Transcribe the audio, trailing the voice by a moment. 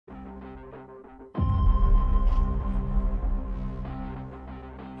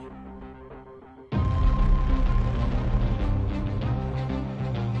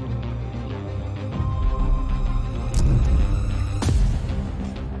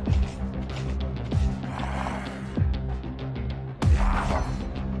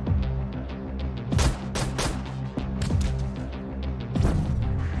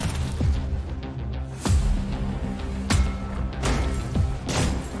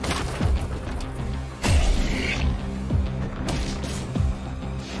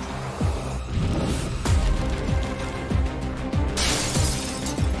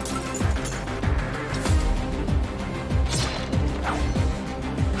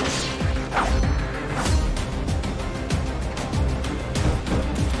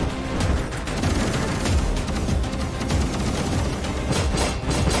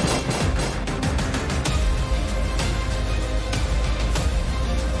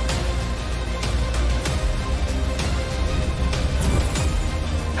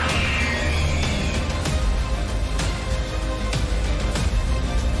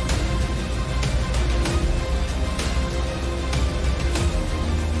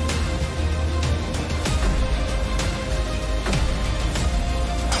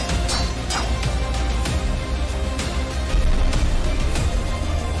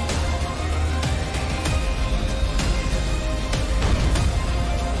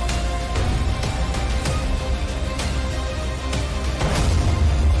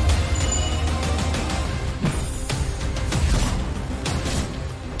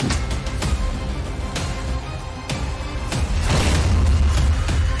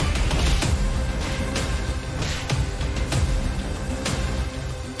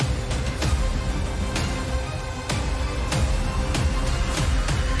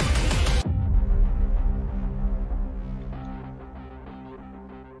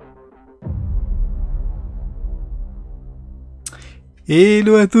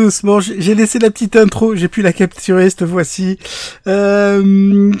Hello à tous. Bon, j'ai laissé la petite intro, j'ai pu la capturer cette fois-ci.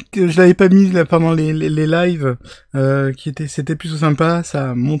 Je l'avais pas mis là pendant les lives, c'était plutôt sympa.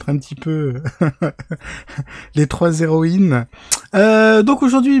 Ça montre un petit peu les trois héroïnes. Donc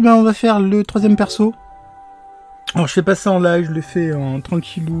aujourd'hui, ben on va faire le troisième perso. Alors je fais pas ça en live, je le fais en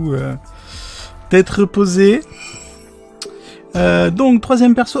tranquillou, tête reposée. Donc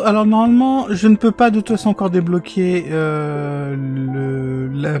troisième perso, alors normalement je ne peux pas de toute façon encore débloquer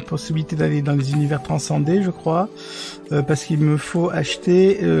la possibilité d'aller dans les univers transcendés, je crois, parce qu'il me faut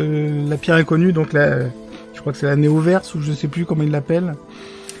acheter la pierre inconnue, donc je crois que c'est la Neoverse ou je sais plus comment ils l'appellent,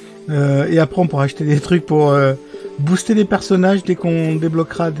 et après on pourra acheter des trucs pour booster les personnages dès qu'on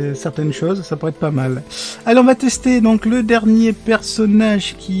débloquera certaines choses, ça pourrait être pas mal. Allez, on va tester donc le dernier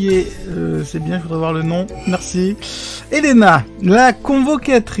personnage qui est, c'est bien, je voudrais voir le nom, merci, Héléna, la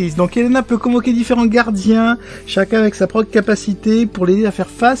convocatrice. Donc Héléna peut convoquer différents gardiens, chacun avec sa propre capacité pour l'aider à faire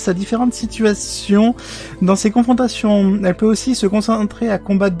face à différentes situations dans ses confrontations. Elle peut aussi se concentrer à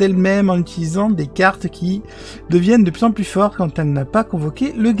combattre d'elle-même en utilisant des cartes qui deviennent de plus en plus fortes quand elle n'a pas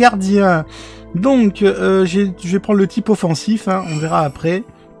convoqué le gardien. Donc, je vais prendre le type offensif, hein, on verra après.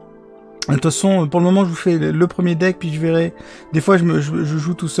 De toute façon, pour le moment, je vous fais le premier deck, puis je verrai. Des fois, je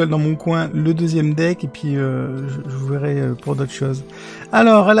joue tout seul dans mon coin le deuxième deck, et puis je vous verrai pour d'autres choses.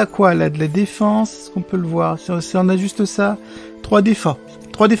 Alors, elle a quoi? Elle a de la défense, est-ce qu'on peut le voir? Si on a juste ça, 3 défenses.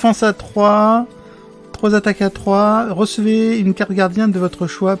 3 défenses à 3, 3 attaques à 3. Recevez une carte gardien de votre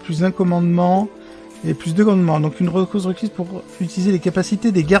choix, plus un commandement, et plus 2 commandements. Donc, une ressource requise pour utiliser les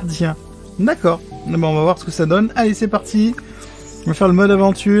capacités des gardiens. D'accord, bon, on va voir ce que ça donne. Allez, c'est parti. On va faire le mode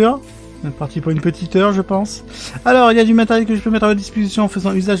aventure. On est parti pour une petite heure, je pense. Alors, il y a du matériel que je peux mettre à votre disposition en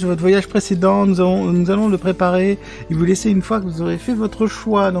faisant usage de votre voyage précédent. Nous allons le préparer et vous laisser une fois que vous aurez fait votre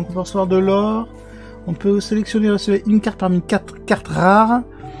choix. Donc, on peut recevoir de l'or. On peut sélectionner et recevoir une carte parmi 4 cartes rares.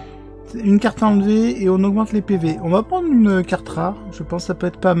 Une carte enlevée et on augmente les PV. On va prendre une carte rare. Je pense que ça peut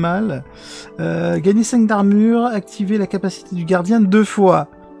être pas mal. Gagner 5 d'armure. Activer la capacité du gardien 2 fois.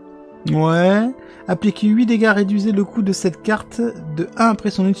 Ouais. Appliquer 8 dégâts, réduisez le coût de cette carte de 1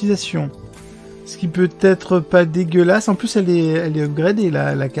 après son utilisation. Ce qui peut être pas dégueulasse. En plus, elle est upgradée,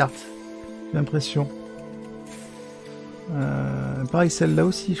 la carte. J'ai l'impression. Pareil, celle-là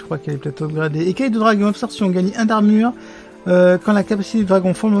aussi, je crois qu'elle est peut-être upgradée. Écaille de dragon, absorption, gagne 1 d'armure. Quand la capacité du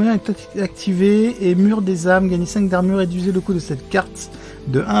dragon fond est activée. Et mur des âmes, gagne 5 d'armure, réduisez le coût de cette carte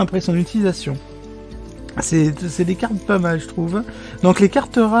de 1 après son utilisation. C'est des cartes pas mal, je trouve. Donc les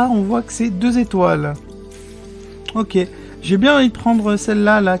cartes rares, on voit que c'est 2 étoiles. Ok. J'ai bien envie de prendre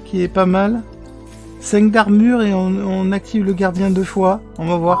celle-là, là, qui est pas mal. 5 d'armure et on active le gardien 2 fois. On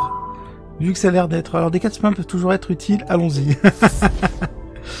va voir. Vu que ça a l'air d'être... Alors des 4 spams peuvent toujours être utiles. Allons-y.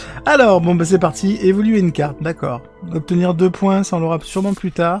 Alors, bon, bah c'est parti. Évoluer une carte, d'accord. Obtenir 2 points, ça on l'aura sûrement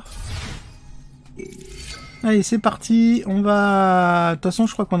plus tard. Allez, c'est parti, on va... De toute façon,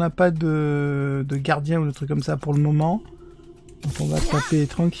 je crois qu'on n'a pas de gardien ou de trucs comme ça pour le moment. Donc on va taper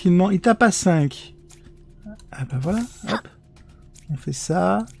tranquillement. Il tape à 5. Ah bah voilà, hop. On fait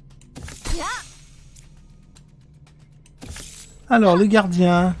ça. Alors, le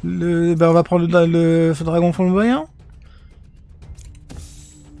gardien. On va prendre le dragon flamboyant.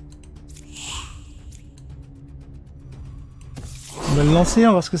 On va le lancer, on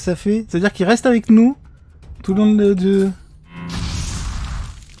va voir ce que ça fait. C'est-à-dire qu'il reste avec nous. Tout le long de...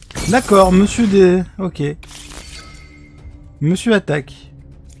 D'accord, monsieur des... Ok. Monsieur attaque.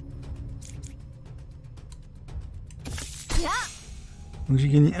 Donc j'ai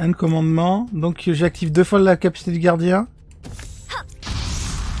gagné 1 de commandement. Donc j'active 2 fois la capacité du gardien.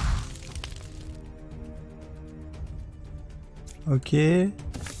 Ok.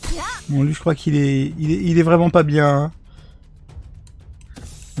 Bon, lui je crois qu'il est... Il est vraiment pas bien. Hein.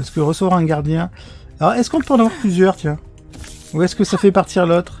 Parce que recevoir un gardien... Alors, est-ce qu'on peut en avoir plusieurs, tiens? Ou est-ce que ça fait partir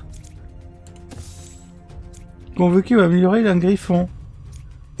l'autre? Convoquer ou améliorer un griffon.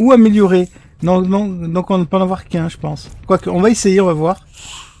 Ou améliorer. Non, non, donc on ne peut en avoir qu'un, je pense. Quoique, on va essayer, on va voir. De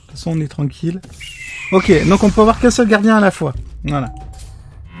toute façon, on est tranquille. Ok, donc on peut avoir qu'un seul gardien à la fois. Voilà.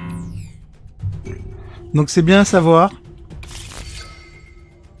 Donc c'est bien à savoir.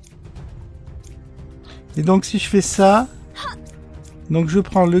 Et donc si je fais ça... Donc je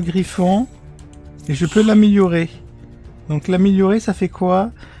prends le griffon... Et je peux l'améliorer. Donc l'améliorer, ça fait quoi?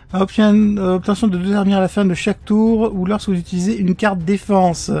 Obtention de 2 armures à la fin de chaque tour ou lorsque vous utilisez une carte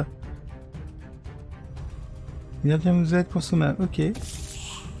défense. Gardien vous aide consommable. Ok. Et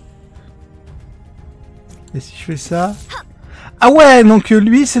si je fais ça... Ah ouais, donc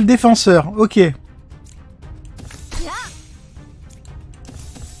lui, c'est le défenseur. Ok.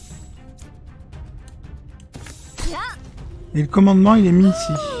 Et le commandement, il est mis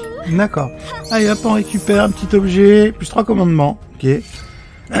ici. D'accord. Allez, hop, on récupère un petit objet. Plus 3 commandements. Ok.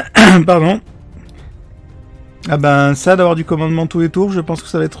 Pardon. Ah ben, ça, d'avoir du commandement tous les tours, je pense que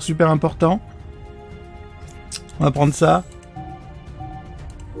ça va être super important. On va prendre ça.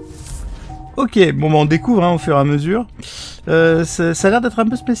 Ok, bon, on découvre hein, au fur et à mesure. Ça a l'air d'être un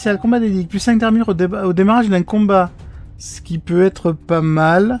peu spécial. Combat dédié. Plus 5 d'armure au démarrage d'un combat. Ce qui peut être pas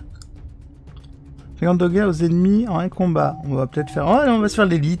mal. 50 dégâts aux ennemis en un combat. On va peut-être faire... Oh, on va se faire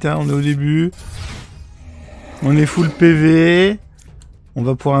l'élite, hein. On est au début. On est full PV. On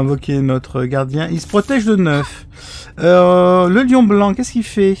va pouvoir invoquer notre gardien. Il se protège de 9. Le lion blanc, qu'est-ce qu'il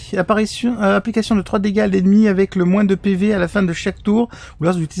fait? Application de 3 dégâts à l'ennemi avec le moins de PV à la fin de chaque tour, ou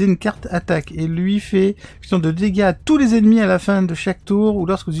lorsque vous utilisez une carte attaque. Et lui fait application de dégâts à tous les ennemis à la fin de chaque tour, ou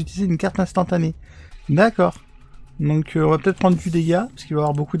lorsque vous utilisez une carte instantanée. D'accord. Donc on va peut-être prendre du dégât, parce qu'il va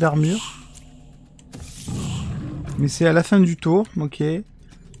avoir beaucoup d'armure. Mais c'est à la fin du tour, ok. Je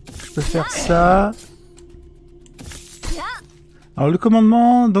peux faire ça. Alors le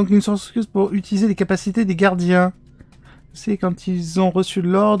commandement, donc une source pour utiliser les capacités des gardiens. C'est quand ils ont reçu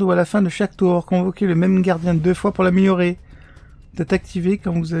l'ordre ou à la fin de chaque tour. Convoquer le même gardien 2 fois pour l'améliorer. Peut-être activé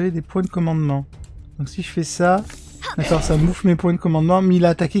quand vous avez des points de commandement. Donc si je fais ça, d'accord, ça bouffe mes points de commandement, mais il a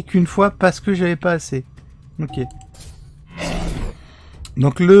attaqué qu'une fois parce que j'avais pas assez. Ok.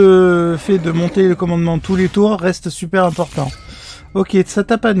 Donc le fait de monter le commandement tous les tours reste super important. Ok, ça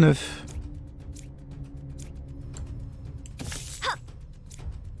tape à 9.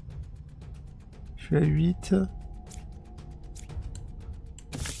 Je suis à 8.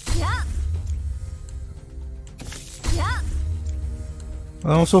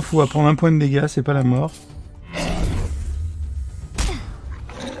 Ah, on s'en fout, on va prendre un point de dégâts, c'est pas la mort.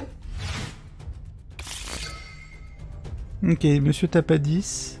 Ok, monsieur tape à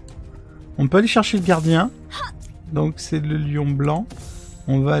 10. On peut aller chercher le gardien. Donc c'est le lion blanc.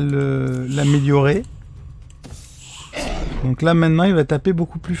 On va l'améliorer. Donc là maintenant il va taper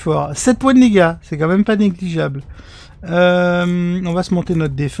beaucoup plus fort. 7 points de dégâts, c'est quand même pas négligeable. On va se monter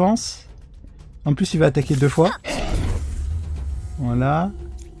notre défense. En plus il va attaquer 2 fois. Voilà.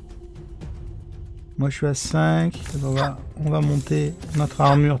 Moi je suis à 5. On va monter notre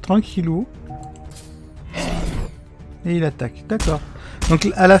armure tranquillou. Et il attaque, d'accord.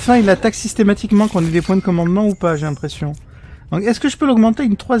 Donc à la fin il attaque systématiquement quand on a des points de commandement ou pas, j'ai l'impression. Donc est-ce que je peux l'augmenter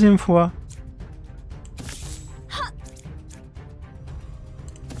une 3e fois?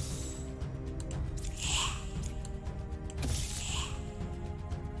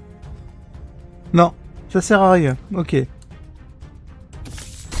 Non, ça sert à rien, ok.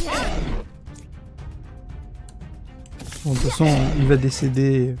 Bon, de toute façon, il va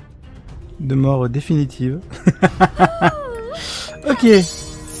décéder de mort définitive. Ok,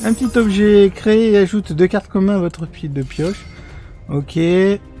 un petit objet créé et ajoute 2 cartes communes à votre pile de pioche. Ok.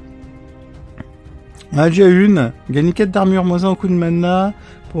 On a déjà une. Gagnez 4 d'armure moins 1 au coup de mana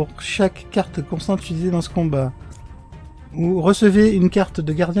pour chaque carte constante utilisée dans ce combat. Ou recevez une carte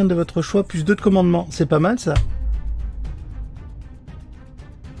de gardien de votre choix plus 2 de commandement. C'est pas mal ça.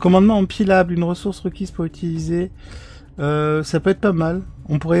 Commandement empilable, une ressource requise pour utiliser. Ça peut être pas mal.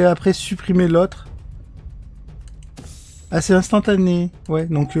 On pourrait après supprimer l'autre. Ah, c'est instantané. Ouais,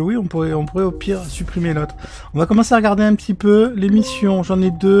 donc oui, on pourrait au pire supprimer l'autre. On va commencer à regarder un petit peu les missions. J'en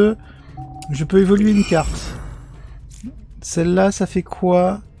ai 2. Je peux évoluer une carte. Celle-là, ça fait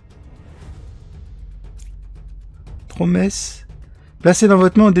quoi? Promesse. Placez dans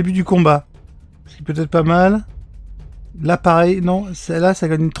votre main au début du combat. Ce qui peut être pas mal. Là, pareil. Non, celle-là, ça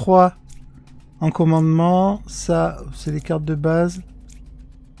gagne 3 en commandement. Ça, c'est les cartes de base.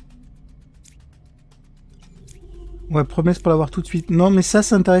 Ouais, promesse pour l'avoir tout de suite. Non, mais ça,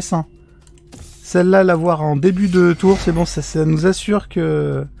 c'est intéressant. Celle-là, l'avoir en début de tour, c'est bon. Ça nous assure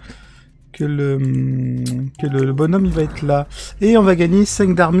que le bonhomme, il va être là. Et on va gagner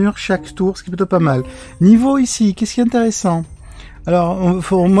 5 d'armure chaque tour, ce qui est plutôt pas mal. Niveau ici, qu'est-ce qui est intéressant? Alors,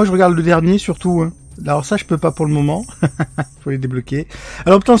 moi, je regarde le dernier, surtout. Hein. Alors ça, je peux pas pour le moment. Faut les débloquer.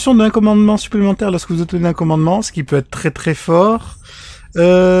 Alors, obtention d'un commandement supplémentaire lorsque vous obtenez un commandement, ce qui peut être très très fort.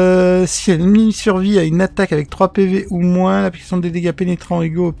 Si l'ennemi survit à une attaque avec 3 PV ou moins, l'application des dégâts pénétrants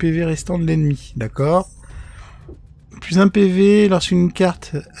égaux au PV restant de l'ennemi. D'accord. Plus 1 PV lorsqu'une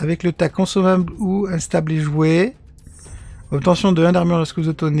carte avec le tag consommable ou instable est jouée. Obtention de 1 d'armure lorsque vous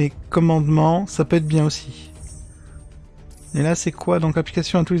obtenez commandement. Ça peut être bien aussi. Et là, c'est quoi? Donc,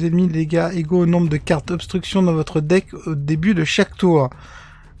 application à tous les ennemis, dégâts égaux au nombre de cartes obstruction dans votre deck au début de chaque tour.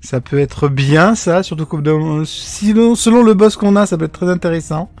 Ça peut être bien, ça, surtout selon le boss qu'on a, ça peut être très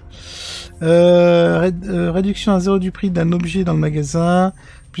intéressant. Réduction à 0 du prix d'un objet dans le magasin.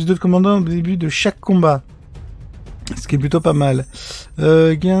 Plus 2 de commandants au début de chaque combat. Ce qui est plutôt pas mal.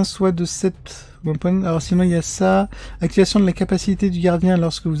 Gain soit de 7 points. Alors sinon il y a ça. Activation de la capacité du gardien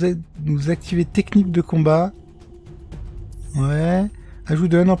lorsque vous activez technique de combat. Ouais. Ajout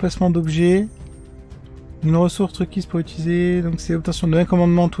de 1 emplacement d'objet. Une ressource requise pour utiliser. Donc c'est obtention de 1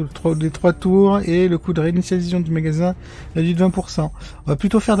 commandement des 3 tours. Et le coût de réinitialisation du magasin réduit de 20%. On va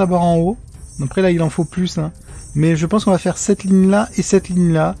plutôt faire d'abord en haut. Après là il en faut plus. Hein. Mais je pense qu'on va faire cette ligne là et cette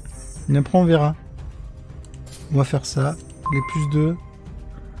ligne là. Et après on verra. On va faire ça. Les plus 2.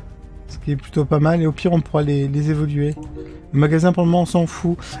 Ce qui est plutôt pas mal. Et au pire on pourra les évoluer. Le magasin pour le moment on s'en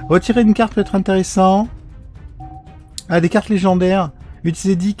fout. Retirer une carte peut être intéressant. Ah, des cartes légendaires.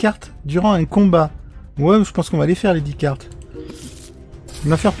 Utiliser 10 cartes durant un combat. Ouais, je pense qu'on va les faire les 10 cartes. On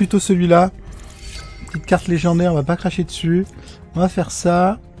va faire plutôt celui-là. Petite carte légendaire, on va pas cracher dessus. On va faire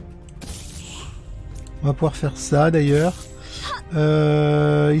ça. On va pouvoir faire ça d'ailleurs.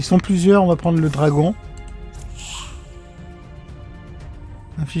 Ils sont plusieurs, on va prendre le dragon.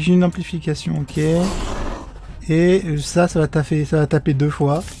 Infliger une amplification, ok. Et ça va taper 2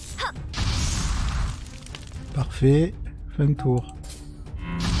 fois. Parfait. Fin de tour.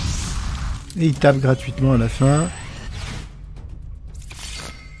 Et il tape gratuitement à la fin.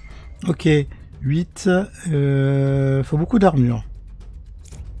 Ok. 8. Faut beaucoup d'armure.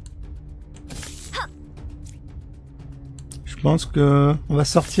 Je pense que on va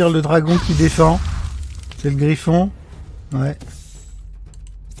sortir le dragon qui défend. C'est le griffon. Ouais.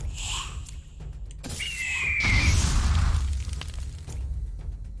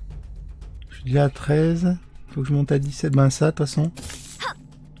 Je suis déjà à 13. Faut que je monte à 17. Ben ça, de toute façon.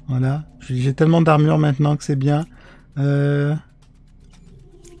 Voilà. J'ai tellement d'armure maintenant que c'est bien. On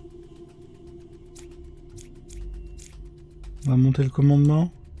va monter le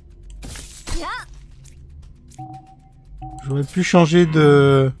commandement. J'aurais pu changer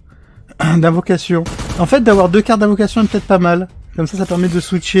d'invocation. En fait, d'avoir 2 cartes d'invocation est peut-être pas mal. Comme ça permet de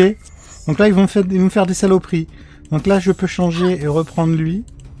switcher. Donc là, ils vont me faire des saloperies. Donc là, je peux changer et reprendre lui.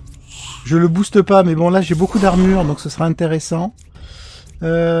 Je le booste pas, mais bon, là, j'ai beaucoup d'armure, donc ce sera intéressant.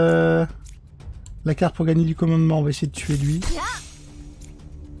 La carte pour gagner du commandement, on va essayer de tuer lui.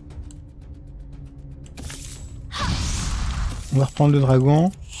 On va reprendre le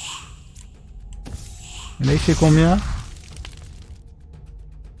dragon. Et là, il fait combien?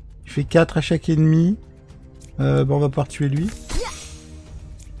 Il fait 4 à chaque ennemi. Bon, on va pouvoir tuer lui.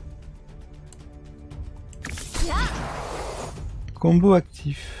 Combo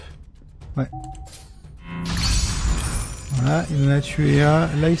actif. Ouais. Voilà, il en a tué un.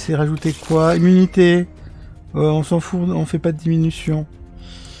 Là, il s'est rajouté quoi? Immunité. On s'en fout, on fait pas de diminution.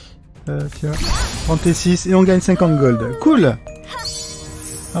 Tiens, 36 et on gagne 50 gold. Cool.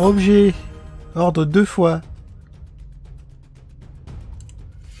 Un objet. Ordre 2 fois.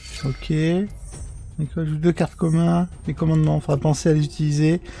 Ok. Donc, 2 cartes communs. Les commandements, il faudra penser à les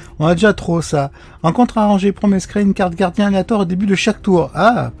utiliser. On a déjà trop ça. En contre-arrangé, promesse, créer une carte gardien aléatoire au début de chaque tour.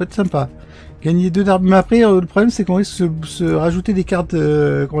 Ah, peut être sympa. Gagner 2 d'armes. Mais après, le problème, c'est qu'on risque de se rajouter des cartes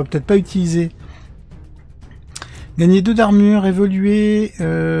qu'on va peut-être pas utiliser. Gagner 2 d'armure, évoluer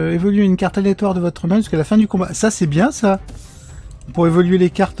une carte aléatoire de votre main jusqu'à la fin du combat. Ça, c'est bien, ça. Pour évoluer les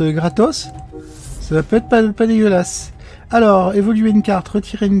cartes gratos. Ça peut être pas dégueulasse. Alors, évoluer une carte,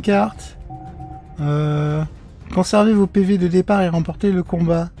 retirer une carte. Conservez vos PV de départ et remporter le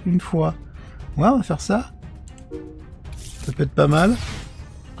combat une fois. Ouais, on va faire ça. Ça peut être pas mal.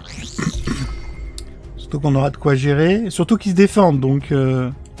 Surtout qu'on aura de quoi gérer. Surtout qu'ils se défendent, donc...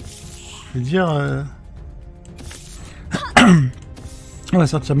 je veux dire... On va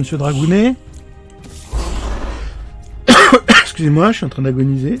sortir Monsieur Dragounet. Excusez-moi, je suis en train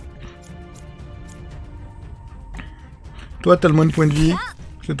d'agoniser. Toi, t'as le moins de points de vie.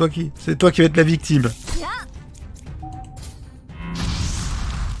 C'est toi qui vas être la victime.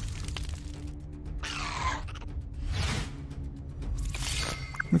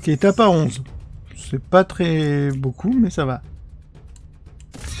 Ok, tape à 11. C'est pas très beaucoup, mais ça va.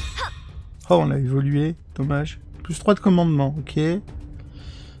 Oh, on l'a évolué. Dommage. Plus 3 de commandement, ok.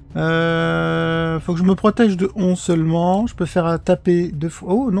 Faut que je me protège de 11 seulement. Je peux faire taper 2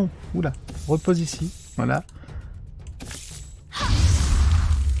 fois. Oh non, oula. Repose ici, voilà.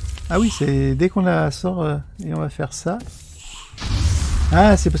 Ah oui, c'est dès qu'on la sort et on va faire ça.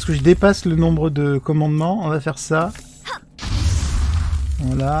 Ah, c'est parce que je dépasse le nombre de commandements. On va faire ça.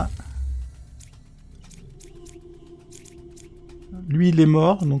 Voilà. Lui, il est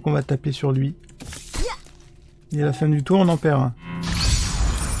mort, donc on va taper sur lui. Et à la fin du tour, on en perd un.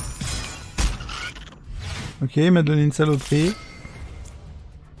 Ok, il m'a donné une saloperie.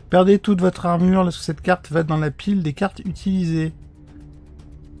 Perdez toute votre armure lorsque cette carte va dans la pile des cartes utilisées.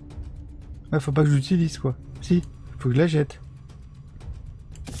 Ouais, faut pas que je l'utilise, quoi. Si, Faut que je la jette.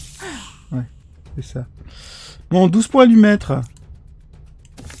 Ouais, c'est ça. Bon, 12 points à lui mettre.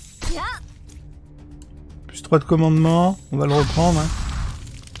 Plus 3 de commandement. On va le reprendre. Hein.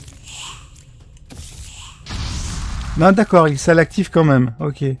 Non, d'accord, ça l'active quand même.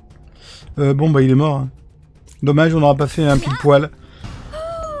 Ok. Bon, bah, il est mort. Hein. Dommage, on n'aura pas fait un pile poil.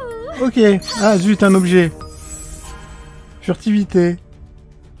 Ok. Ah, zut, un objet. Furtivité.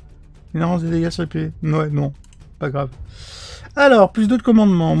 Énormance des dégâts sur l'épée. Ouais, non. Pas grave. Alors, plus 2 de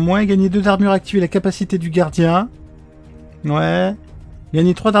commandement. Moins, gagner 2 d'armure, activer la capacité du gardien. Ouais.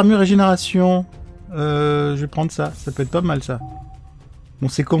 Gagner 3 d'armure, régénération. Je vais prendre ça. Ça peut être pas mal, ça. Bon,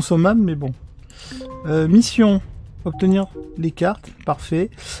 c'est consommable, mais bon. Mission. Obtenir les cartes.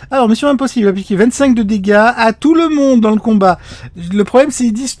 Parfait. Alors, mission impossible. Appliquer 25 de dégâts à tout le monde dans le combat. Le problème, c'est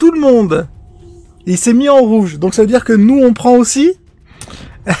qu'ils disent tout le monde. Et il s'est mis en rouge. Donc, ça veut dire que nous, on prend aussi.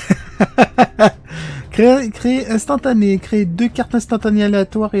 Créer instantané. Créer 2 cartes instantanées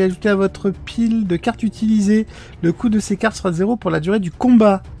aléatoires et ajouter à votre pile de cartes utilisées. Le coût de ces cartes sera 0 pour la durée du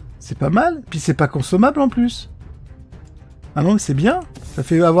combat. C'est pas mal. Puis c'est pas consommable en plus. Ah non, mais c'est bien. Ça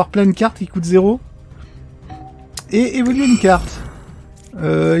fait avoir plein de cartes qui coûtent 0. Et évoluer une carte.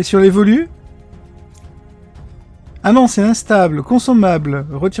 Et si on l'évolue... Ah non, c'est instable. Consommable.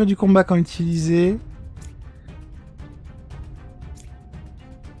 Retire du combat quand utilisé.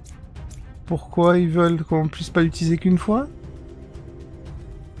 Pourquoi ils veulent qu'on ne puisse pas l'utiliser qu'une fois?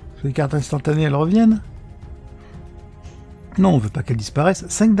 Les cartes instantanées, elles reviennent. Non, on veut pas qu'elles disparaissent.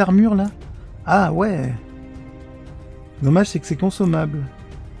 5 d'armure, là. Ah, ouais. Dommage, c'est que c'est consommable.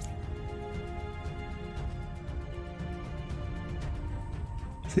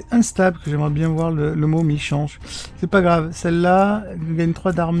 C'est instable que j'aimerais bien voir le mot, mais il change. C'est pas grave. Celle-là, on gagne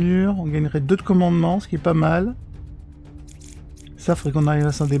 3 d'armure. On gagnerait 2 de commandement, ce qui est pas mal. Ça, faudrait qu'on arrive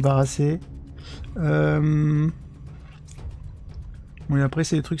à s'en débarrasser. Bon, et après,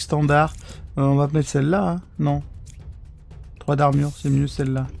 c'est des trucs standards. On va mettre celle-là, hein. Non. 3 d'armure, c'est mieux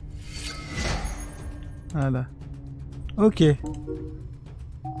celle-là. Voilà. Ok.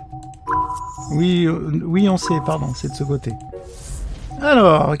 Oui, oui, on sait, pardon, c'est de ce côté.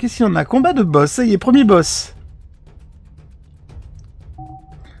 Alors, qu'est-ce qu'il y en a? Combat de boss, ça y est, premier boss.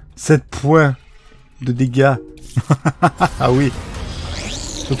 7 points de dégâts. Ah oui.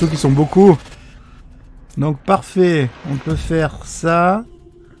 Surtout qu'ils sont beaucoup. Donc parfait, on peut faire ça.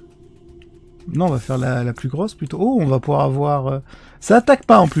 Non, on va faire la plus grosse plutôt. Oh, on va pouvoir avoir... Ça attaque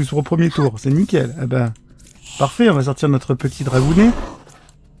pas en plus au premier tour, c'est nickel. Eh ben, parfait, on va sortir notre petit dragounet.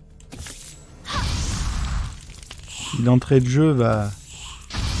 L'entrée de jeu va...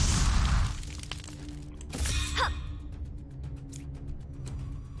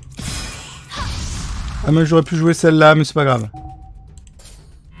 Ah mais j'aurais pu jouer celle-là, mais c'est pas grave.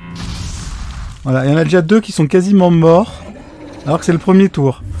 Voilà, il y en a déjà 2 qui sont quasiment morts, alors que c'est le premier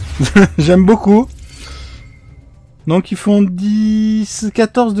tour. J'aime beaucoup. Donc ils font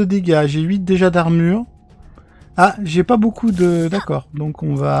 14 de dégâts, j'ai 8 déjà d'armure. Ah, j'ai pas beaucoup de... D'accord, donc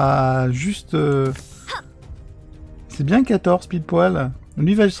on va juste... C'est bien 14 pile poil.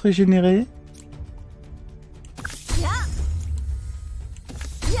 Lui va se régénérer.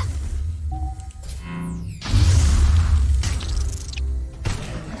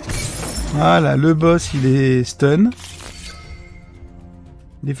 Voilà, le boss il est stun.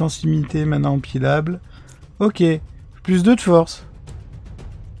 Défense limitée, maintenant empilable. Ok, plus 2 de force.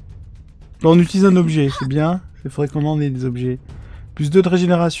 Bon, on utilise un objet, c'est bien. Il faudrait qu'on en ait des objets. Plus 2 de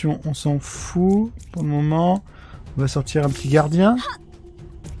régénération, on s'en fout pour le moment. On va sortir un petit gardien.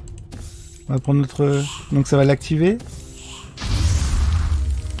 On va prendre notre... Donc ça va l'activer.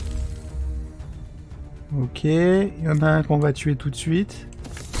 Ok, il y en a un qu'on va tuer tout de suite.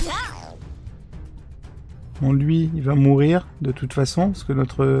 Bon, lui, il va mourir de toute façon, parce que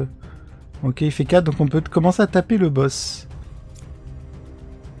notre... Ok, il fait 4, donc on peut commencer à taper le boss.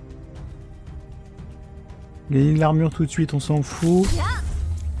 Gagner de l'armure tout de suite, on s'en fout.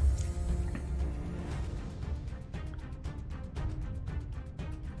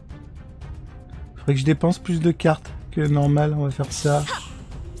 Faudrait que je dépense plus de cartes que normal, on va faire ça.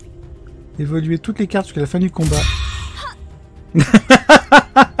 Évoluer toutes les cartes jusqu'à la fin du combat.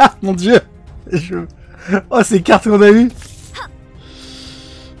 Mon dieu! Oh, ces cartes qu'on a eues!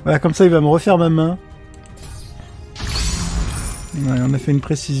 Voilà, comme ça, il va me refaire ma main. Ouais, on a fait une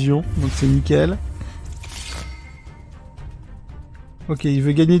précision, donc c'est nickel. Ok, il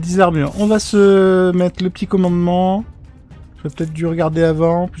veut gagner 10 armures. On va se mettre le petit commandement. J'aurais peut-être dû regarder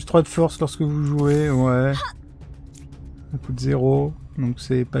avant. Plus 3 de force lorsque vous jouez, ouais. Ça coûte 0, donc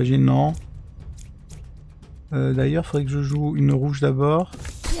c'est pas gênant. D'ailleurs, il faudrait que je joue une rouge d'abord.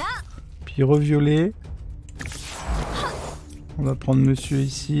 Puis reviolet. On va prendre monsieur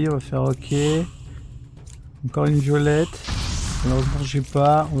ici, on va faire OK. Encore une violette. Malheureusement j'ai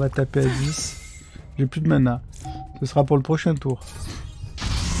pas, on va taper à 10. J'ai plus de mana. Ce sera pour le prochain tour.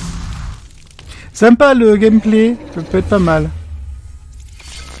 Sympa le gameplay, ça peut être pas mal.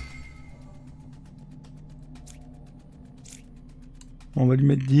 On va lui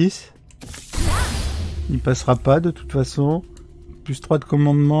mettre 10. Il passera pas de toute façon. Plus 3 de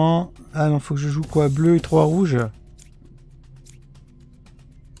commandement. Ah non, faut que je joue quoi? Bleu et 3 rouges.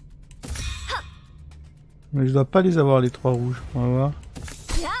 Mais je dois pas les avoir les 3 rouges. On va voir.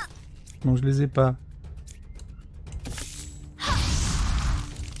 Non, je les ai pas.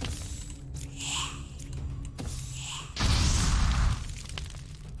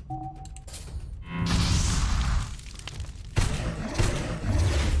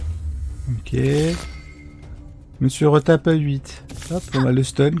 Ok. Monsieur retape à 8. Hop, on va le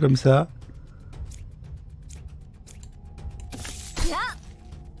stun comme ça.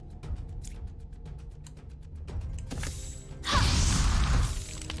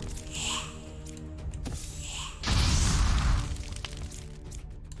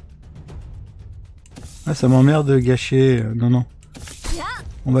 Ah, ça m'emmerde de gâcher. Non, non.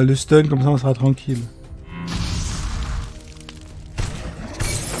 On va le stun, comme ça on sera tranquille.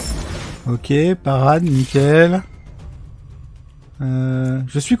 Ok, parade, nickel.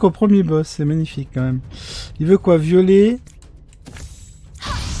 Je suis qu'au premier boss, c'est magnifique quand même. Il veut quoi? Violet.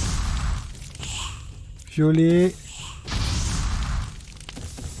 Violet.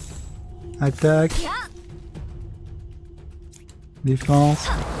 Attaque. Défense.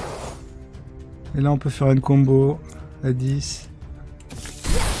 Et là on peut faire une combo à 10.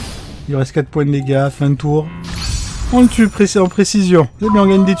 Il reste 4 points de dégâts, fin de tour. On le tue en précision. C'est bien, on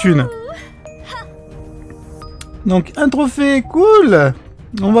gagne des thunes. Donc un trophée, cool.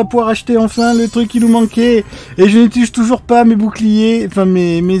 On va pouvoir acheter enfin le truc qui nous manquait. Et je n'utilise toujours pas mes boucliers, enfin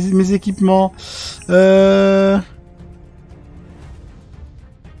mes équipements. Est-ce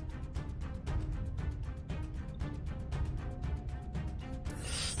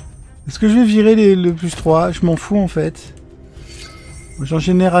que je vais virer le plus 3? Je m'en fous en fait. J'en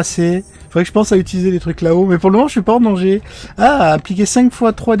génère assez. Faudrait que je pense à utiliser les trucs là-haut. Mais pour le moment, je suis pas en danger. Ah, appliquer 5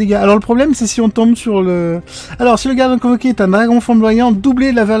 fois 3 dégâts. Alors le problème, c'est si on tombe sur le... Alors, si le gardien convoqué est un dragon flamboyant,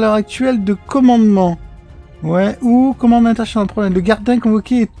 doubler la valeur actuelle de commandement. Ouais, ou commande international. Le problème, le gardien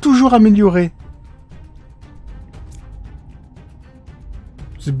convoqué est toujours amélioré.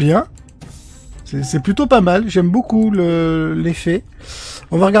 C'est bien. C'est plutôt pas mal. J'aime beaucoup l'effet.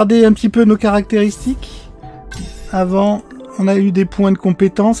 On va regarder un petit peu nos caractéristiques. Avant... On a eu des points de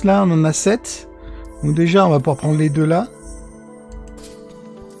compétences, là, on en a 7. Donc déjà, on va pouvoir prendre les deux là.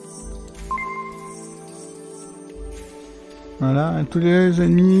 Voilà, tous les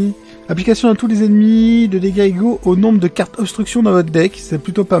ennemis... Application à tous les ennemis de dégâts égaux au nombre de cartes obstruction dans votre deck. C'est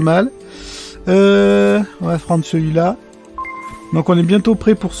plutôt pas mal. On va prendre celui-là. Donc on est bientôt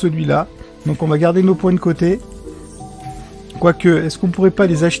prêt pour celui-là. Donc on va garder nos points de côté. Quoique, est-ce qu'on pourrait pas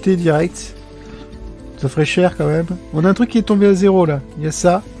les acheter direct ? Ça ferait cher quand même. On a un truc qui est tombé à 0 là. Il y a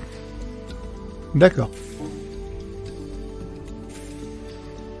ça. D'accord.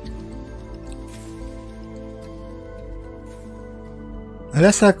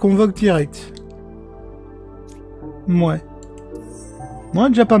 Là, ça convoque direct. Ouais. Bon,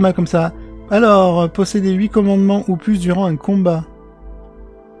 déjà pas mal comme ça. Alors, posséder 8 commandements ou plus durant un combat.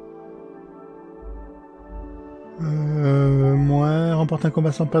 Moins, remporter un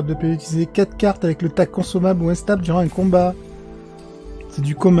combat sans perte de PV, utiliser 4 cartes avec le tag consommable ou instable durant un combat. C'est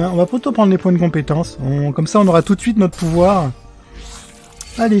du commun. On va plutôt prendre les points de compétence. Comme ça, on aura tout de suite notre pouvoir.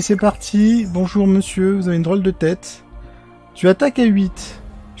 Allez, c'est parti. Bonjour monsieur, vous avez une drôle de tête. Tu attaques à 8.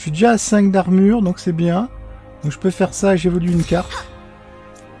 Je suis déjà à 5 d'armure, donc c'est bien. Donc je peux faire ça et j'évolue une carte.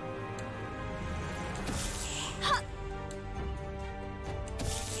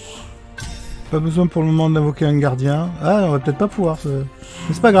 Pas besoin pour le moment d'invoquer un gardien. Ah, on va peut-être pas pouvoir. Mais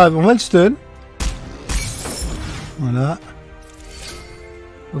c'est pas grave, on va le stun. Voilà.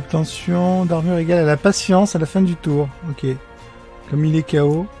 Obtention d'armure égale à la patience à la fin du tour. Ok. Comme il est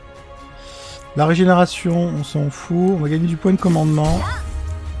KO. La régénération, on s'en fout. On va gagner du point de commandement.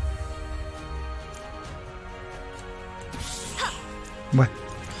 Ouais.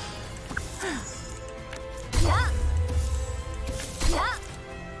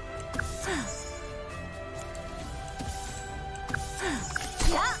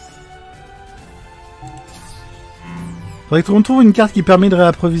 Faudrait qu'on trouve une carte qui permet de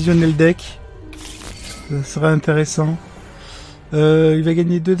réapprovisionner le deck. Ça serait intéressant. Il va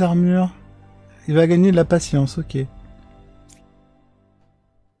gagner 2 d'armure. Il va gagner de la patience, ok.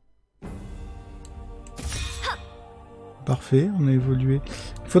 Parfait, on a évolué.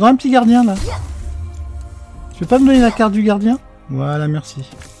 Il faudra un petit gardien là. Tu veux pas me donner la carte du gardien? Voilà, merci.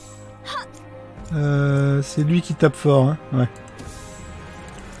 C'est lui qui tape fort, hein. Ouais.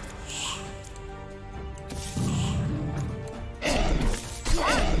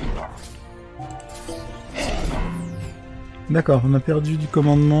 D'accord, on a perdu du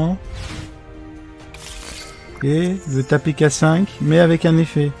commandement. Et je veux taper K5, mais avec un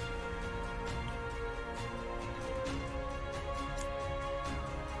effet.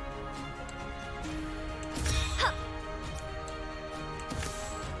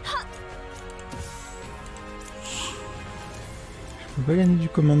 Je peux pas gagner du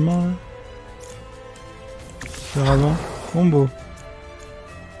commandement là. Faire avant. Combo.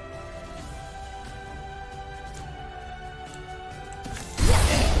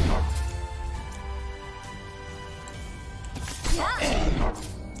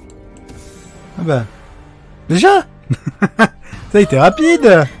 Ah bah... Déjà. Ça a été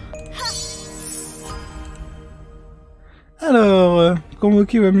rapide. Alors,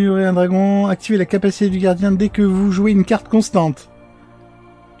 convoquer ou améliorer un dragon, activer la capacité du gardien dès que vous jouez une carte constante.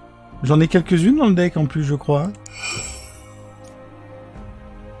 J'en ai quelques-unes dans le deck en plus, je crois.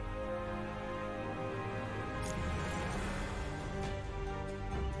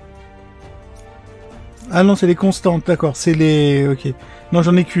 Ah non, c'est les constantes, d'accord, c'est les... Ok. Non,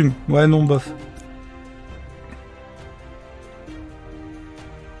 j'en ai qu'une. Ouais, non, bof.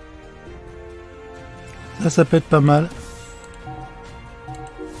 Ça peut être pas mal.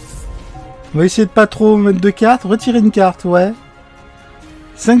 On va essayer de pas trop mettre de cartes. Retirer une carte, ouais.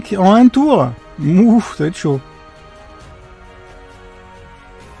 5 en un tour. Ouf, ça va être chaud.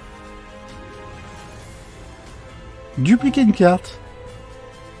 Dupliquer une carte.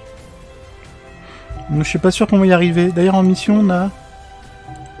 Je suis pas sûr qu'on va y arriver. D'ailleurs, en mission, on a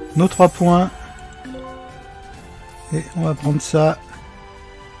nos 3 points. Et on va prendre ça.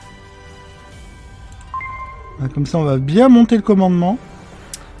 Comme ça, on va bien monter le commandement.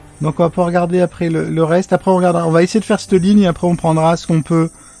 Donc, on va pouvoir regarder après le reste. Après, on regardera. On va essayer de faire cette ligne et après, on prendra ce qu'on peut.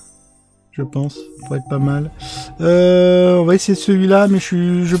 Je pense. Ça pourrait être pas mal. On va essayer celui-là, mais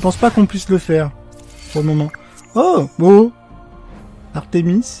je pense pas qu'on puisse le faire. Pour le moment. Oh! Oh!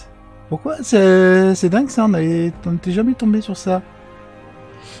 Artemis. Pourquoi? C'est dingue ça. On n'était jamais tombé sur ça.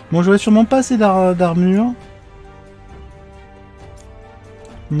 Bon, j'aurais sûrement pas assez d'armure.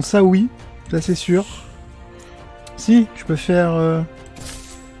 Bon, ça, oui. Ça, c'est sûr. Si, je peux faire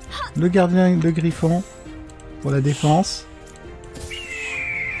le gardien de griffon pour la défense.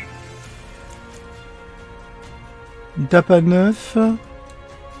 Il tape à 9.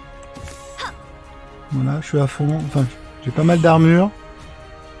 Voilà, je suis à fond. Enfin, j'ai pas mal d'armure.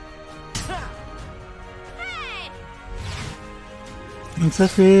 Donc ça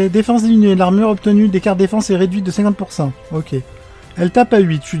fait défense diminuée. L'armure obtenue des cartes défense est réduite de 50%. Ok. Elle tape à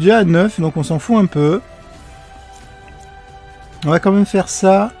 8. Je suis déjà à 9, donc on s'en fout un peu. On va quand même faire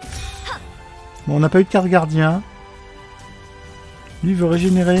ça. Bon, on n'a pas eu de carte gardien. Lui veut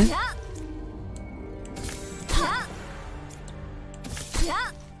régénérer.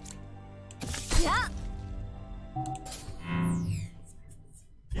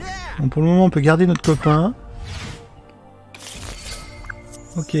 Bon, pour le moment, on peut garder notre copain.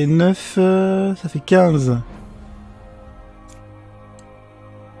 Ok, 9, ça fait 15.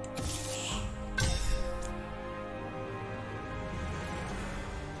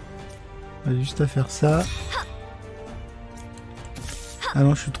 On a juste à faire ça. Ah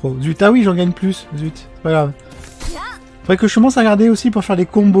non, je suis trop... Zut, ah oui, j'en gagne plus. Zut, c'est pas grave. Faudrait que je commence à regarder aussi pour faire les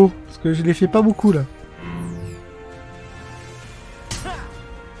combos. Parce que je les fais pas beaucoup, là.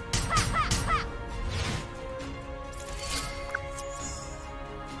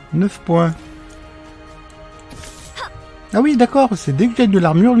 « 9 points. » Ah oui, d'accord, c'est dès que je gagne de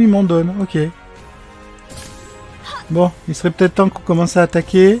l'armure, lui m'en donne. Ok. Bon, il serait peut-être temps qu'on commence à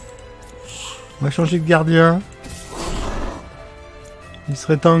attaquer. On va changer de gardien. Il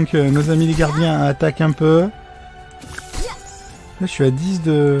serait temps que nos amis les gardiens attaquent un peu. Là, je suis à 10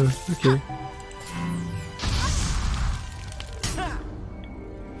 de... Ok.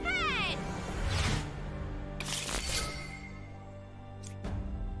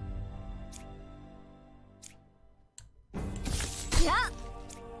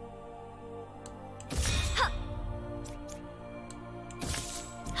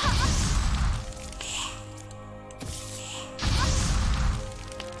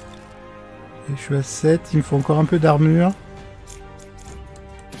 Et je suis à 7, il me faut encore un peu d'armure.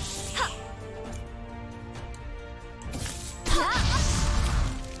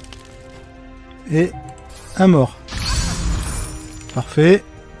 Et un mort. Parfait.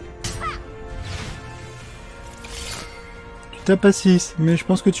 tape à 6, mais je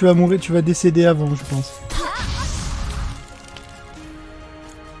pense que tu vas mourir, tu vas décéder avant, je pense.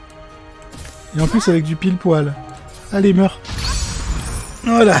 Et en plus avec du pile poil. Allez, meurs.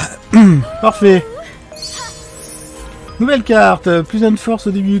 Voilà. Parfait. Nouvelle carte. Plus 1 de force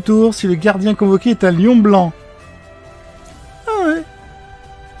au début du tour si le gardien convoqué est un lion blanc. Ah ouais.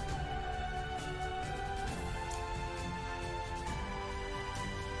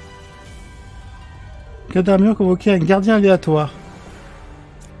 Carte d'armure convoqué un gardien aléatoire.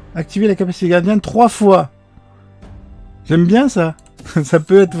 Activer la capacité gardien 3 fois. J'aime bien ça. Ça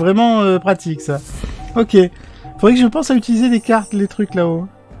peut être vraiment pratique ça. Ok. Faudrait que je pense à utiliser des cartes, les trucs là-haut.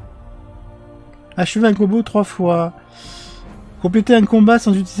 Achever un combo 3 fois. Compléter un combat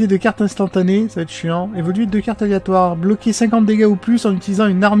sans utiliser de cartes instantanées, ça va être chiant. Évoluer 2 cartes aléatoires. Bloquer 50 dégâts ou plus en utilisant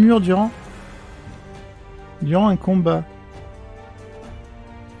une armure durant un combat.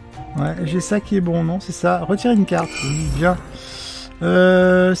 Ouais, j'ai ça qui est bon, non? C'est ça. Retirer une carte. Oui, bien.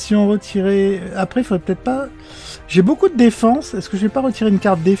 Si on retirait... Après, il faudrait peut-être pas... J'ai beaucoup de défense. Est-ce que je vais pas retirer une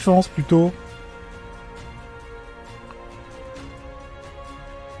carte défense, plutôt?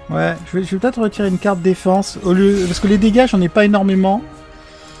 Ouais, je vais peut-être retirer une carte défense. Au lieu... Parce que les dégâts, j'en ai pas énormément.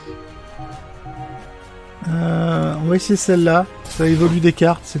 On va essayer celle-là. Ça évolue des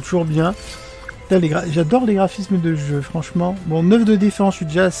cartes, c'est toujours bien. J'adore les graphismes de jeu, franchement. Bon, 9 de défense, je suis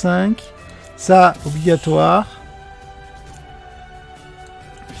déjà à 5. Ça, obligatoire.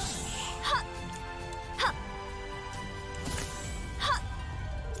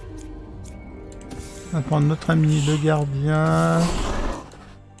 On va prendre notre ami le gardien.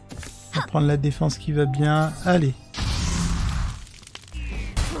 On va prendre la défense qui va bien. Allez.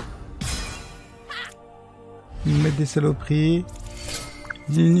 Ils mettent des saloperies.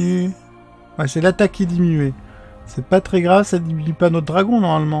 Diminue. Ouais, c'est l'attaque qui est diminuée. C'est pas très grave, ça diminue pas notre dragon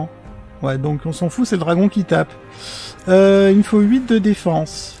normalement. Ouais, donc on s'en fout, c'est le dragon qui tape. Il me faut 8 de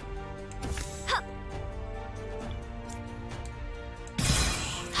défense.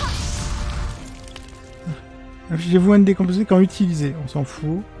 J'ai-vous un décomposé quand utilisé, on s'en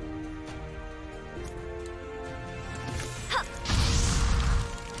fout.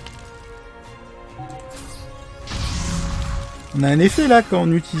 On a un effet là quand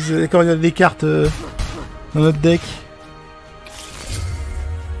on utilise, quand il y a des cartes dans notre deck.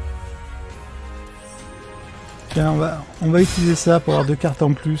 Tiens, on va utiliser ça pour avoir 2 cartes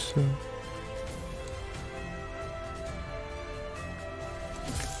en plus.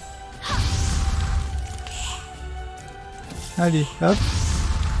 Allez, hop.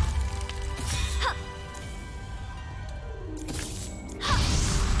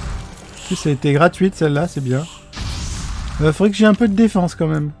 En plus, ça a été gratuite celle-là, c'est bien. Faudrait que j'ai un peu de défense quand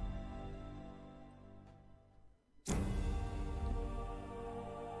même.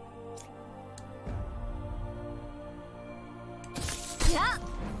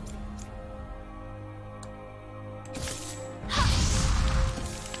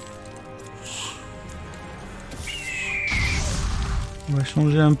 On va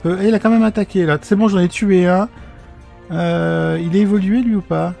changer un peu. Et il a quand même attaqué là. C'est bon, j'en ai tué un. Il est évolué lui ou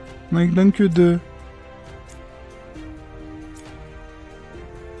pas? Non, il donne que 2.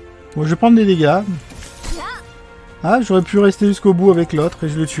 Bon, je vais prendre des dégâts. Ah, j'aurais pu rester jusqu'au bout avec l'autre et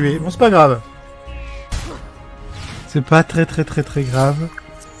je le tuais. Bon, c'est pas grave. C'est pas très grave.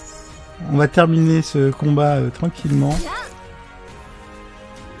 On va terminer ce combat tranquillement.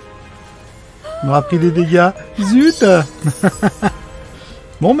 On aura pris des dégâts. Zut.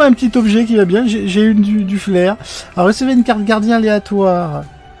 Bon, bah un petit objet qui va bien. J'ai eu du flair. Alors, recevez une carte gardien aléatoire.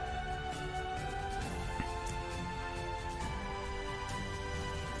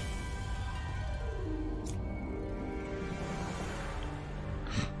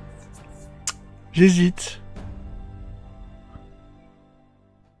 J'hésite.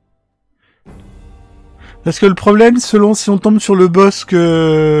 Parce que le problème, selon si on tombe sur le boss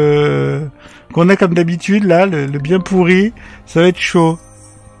qu'on a comme d'habitude, là, le bien pourri, ça va être chaud.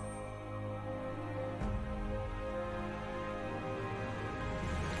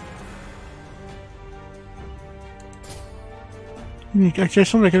 Une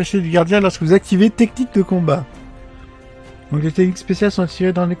activation de la capacité du gardien lorsque vous activez technique de combat. Donc les techniques spéciales sont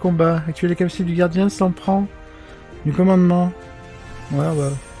activées dans les combats. Activer la capacité du gardien s'en prend du commandement. Ouais,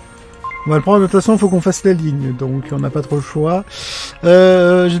 on va le prendre. De toute façon, il faut qu'on fasse la ligne, donc on n'a pas trop le choix.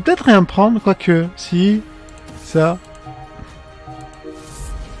 Je vais peut-être rien prendre, quoique. Si, ça.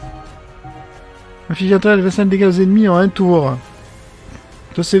 Inflige un de dégâts aux ennemis en un tour.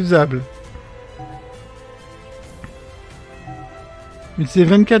 Ça, c'est faisable. Mais c'est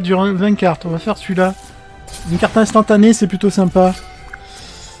 24 durant 20 cartes. On va faire celui-là. Une carte instantanée, c'est plutôt sympa.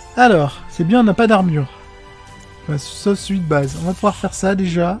 Alors, c'est bien, on n'a pas d'armure. Enfin, sauf celui de base. On va pouvoir faire ça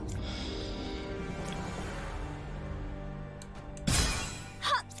déjà.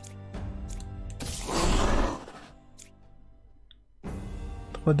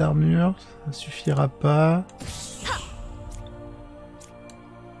 D'armure, ça suffira pas.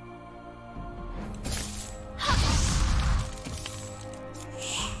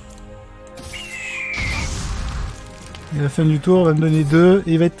 Et à la fin du tour, on va me donner 2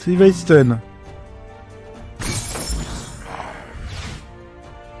 et il va être stun.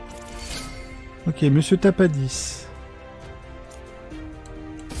 Ok, monsieur tape à 10.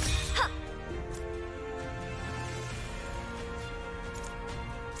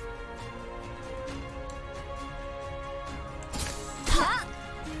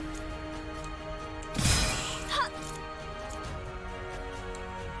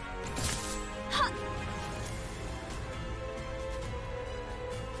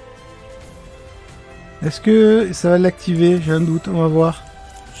 Est-ce que ça va l'activer? J'ai un doute, on va voir.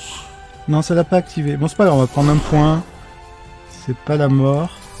 Non, ça l'a pas activé. Bon, c'est pas grave, on va prendre un point. C'est pas la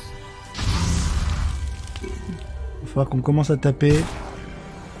mort. Il va falloir qu'on commence à taper.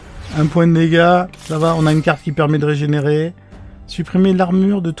 Un point de dégâts, ça va, on a une carte qui permet de régénérer. Supprimer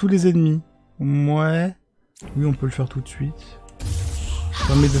l'armure de tous les ennemis. Ouais. Oui, on peut le faire tout de suite. Ça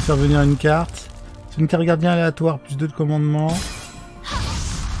permet de faire venir une carte. C'est une carte gardien aléatoire, plus 2 de commandement.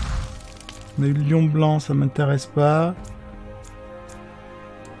 On a eu le lion blanc, ça m'intéresse pas.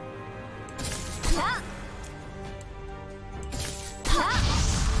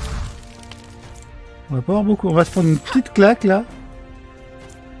 On va pas avoir beaucoup. On va se prendre une petite claque là.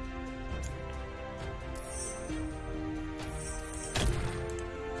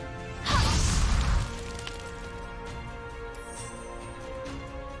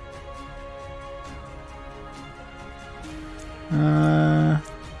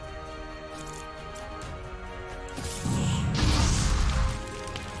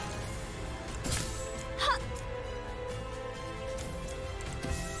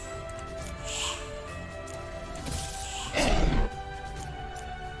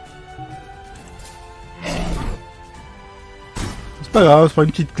 C'est pas grave, c'est pas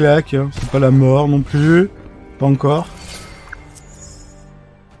une petite claque, hein. C'est pas la mort non plus. Pas encore.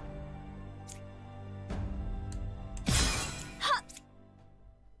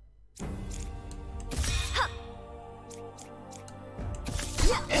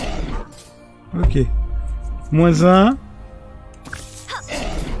 Ok. -1.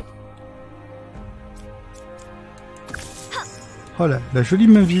 Oh là, la jolie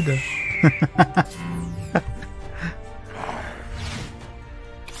main vide.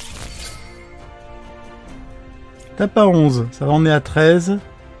 Tape à 11, ça va, on est à 13.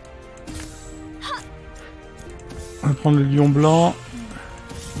 On va prendre le lion blanc.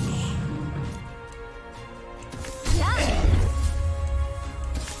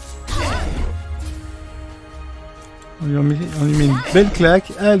 On lui met une belle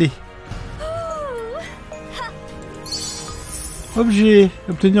claque. Allez. Objet.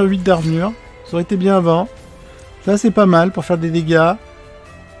 Obtenir 8 d'armure. Ça aurait été bien avant. Ça, c'est pas mal pour faire des dégâts.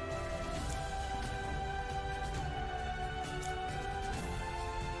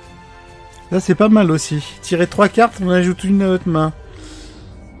 Là, c'est pas mal aussi. Tirer 3 cartes, on en ajoute une à notre main.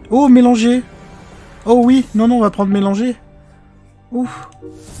 Oh, mélanger. Oh oui, non, on va prendre mélanger. Ouf.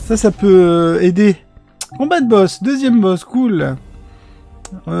 Ça peut aider. Combat de boss, deuxième boss, cool.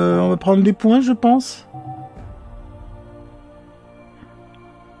 On va prendre des points, je pense.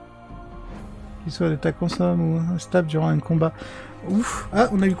 Qu'il soit d'attaque consomme ou stable durant un combat. Ouf. Ah,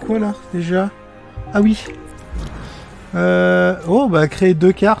 on a eu quoi là, déjà? Ah oui. Oh, bah créer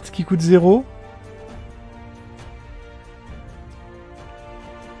 2 cartes qui coûtent 0.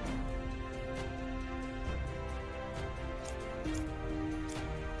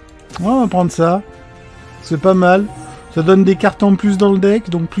 Ouais, on va prendre ça. C'est pas mal. Ça donne des cartes en plus dans le deck,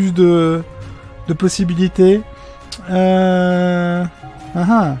 donc plus de possibilités. Les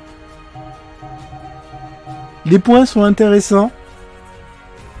points sont intéressants.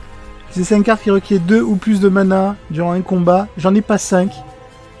 C'est 5 cartes qui requièrent 2 ou plus de mana durant un combat. J'en ai pas 5.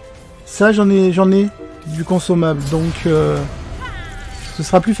 Ça, j'en ai du consommable. Donc, ce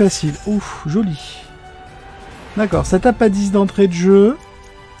sera plus facile. Ouf, joli. D'accord, ça tape à 10 d'entrée de jeu.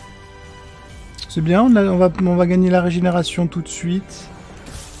 C'est bien, on va gagner la régénération tout de suite.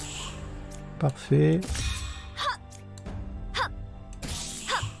 Parfait.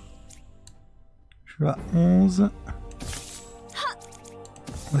 Je suis à 11.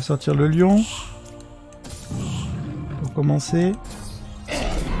 On va sortir le lion. Pour commencer.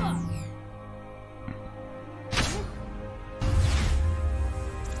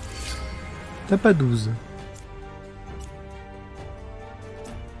 Tape à 12.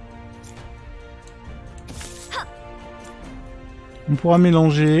 On pourra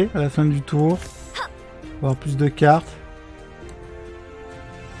mélanger à la fin du tour. Avoir plus de cartes.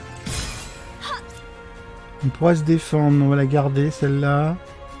 On pourra se défendre. On va la garder, celle-là.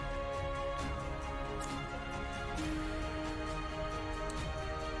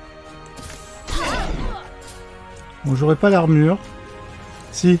 Bon, j'aurai pas l'armure.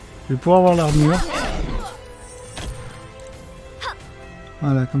 Si, je vais pouvoir avoir l'armure.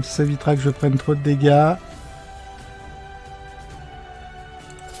 Voilà, comme ça évitera que je prenne trop de dégâts.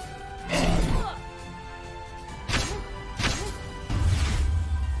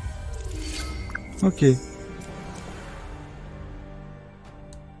 Ok. Il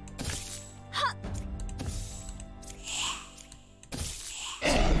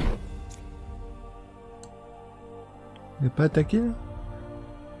n'est pas attaqué là?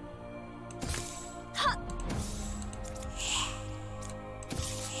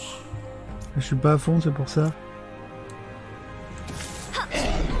 Je suis pas à fond, c'est pour ça.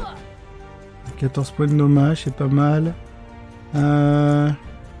 14 points de dommage, c'est pas mal.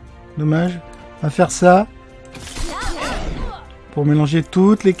 Dommage. On va faire ça. Pour mélanger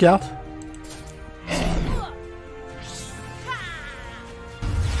toutes les cartes.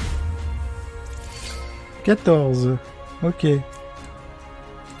 « 14. Ok.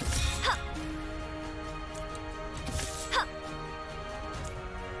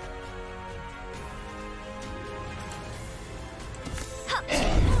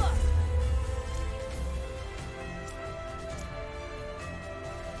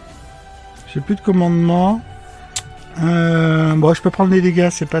 J'ai plus de commandement. Bon, je peux prendre les dégâts,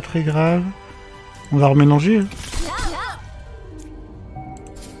 c'est pas très grave. On va remélanger. Hein.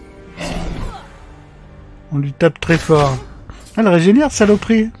 On lui tape très fort. Elle régénère,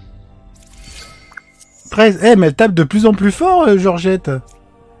 saloperie. 13. Eh, mais elle tape de plus en plus fort, Georgette.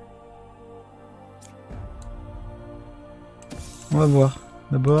 On va voir.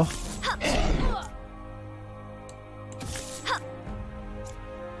 D'abord.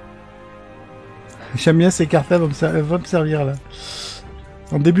 J'aime bien ces cartes-là, elles vont me servir là.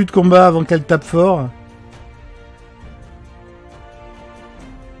 En début de combat, avant qu'elle tape fort.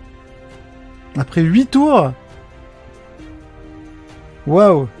 Après 8 tours.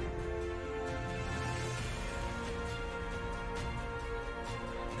 Waouh.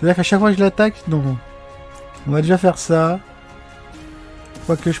 C'est-à-dire qu'à chaque fois que je l'attaque, non. On va déjà faire ça. Je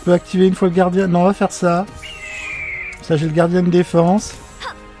crois que je peux activer une fois le gardien. Non, on va faire ça. Ça, j'ai le gardien de défense.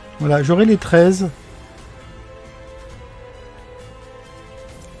 Voilà, j'aurai les 13.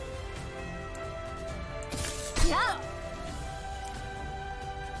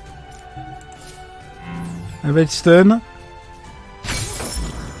 Elle va être stun.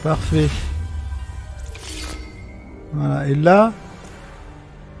 Parfait. Voilà, et là,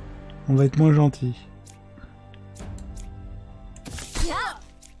 on va être moins gentil.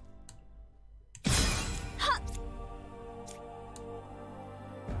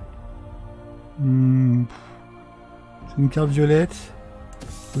 C'est une carte violette.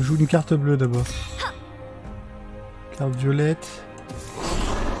 Je joue une carte bleue d'abord. Carte violette.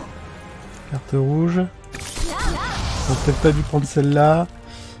 Carte rouge. On aurait peut-être pas dû prendre celle-là.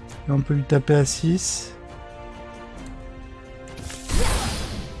 Et on peut lui taper à 6.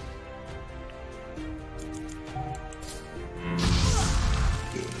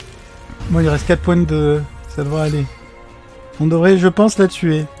 Bon, il reste 4 points de... Ça devrait aller. On devrait, je pense, la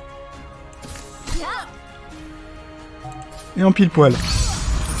tuer. Et en pile poil.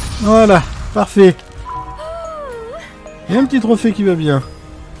 Voilà, parfait. Et un petit trophée qui va bien.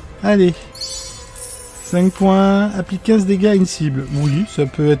 Allez. 5 points. Applique 15 dégâts à une cible. Oui, ça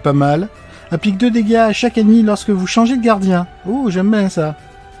peut être pas mal. Applique 2 dégâts à chaque ennemi lorsque vous changez de gardien. Oh, j'aime bien ça.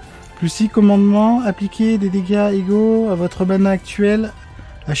 Plus 6 commandements. Appliquez des dégâts égaux à votre mana actuel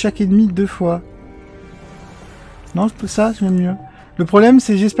à chaque ennemi 2 fois. Non, ça, j'aime mieux. Le problème,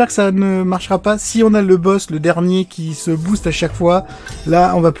 c'est j'espère que ça ne marchera pas. Si on a le boss, le dernier, qui se booste à chaque fois,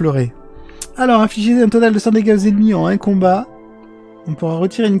 là, on va pleurer. Alors, infliger un total de 100 dégâts aux ennemis en un combat. On pourra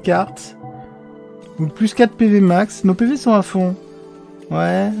retirer une carte. Ou plus 4 PV max. Nos PV sont à fond.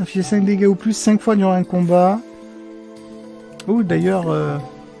 Ouais, infliger 5 dégâts ou plus 5 fois durant un combat. Oh, d'ailleurs,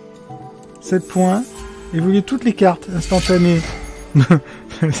 7 points. Évoluer toutes les cartes instantanées.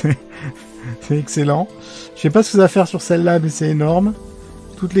 C'est excellent. Je sais pas ce que ça va faire sur celle-là, mais c'est énorme.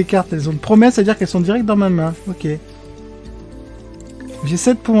 Toutes les cartes, elles ont une promesse, c'est-à-dire qu'elles sont directes dans ma main. Ok. J'ai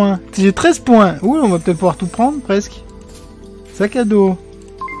 7 points. J'ai 13 points. Ouh, on va peut-être pouvoir tout prendre, presque. Sac à dos.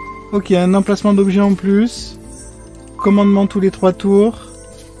 Ok, un emplacement d'objet en plus. Commandement tous les 3 tours.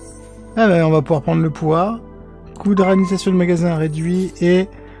 Ah ben, on va pouvoir prendre le pouvoir. Coût de réalisation de magasin réduit. Et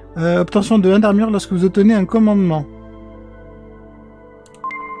obtention de 1 d'armure lorsque vous obtenez un commandement.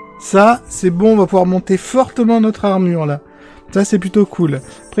 Ça, c'est bon, on va pouvoir monter fortement notre armure, là. Ça, c'est plutôt cool.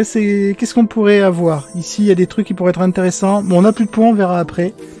 Après, c'est... Qu'est-ce qu'on pourrait avoir? Ici, il y a des trucs qui pourraient être intéressants. Bon, on n'a plus de points, on verra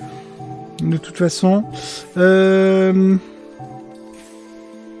après. De toute façon. Une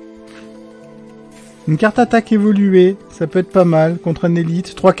carte attaque évoluée, ça peut être pas mal. Contre un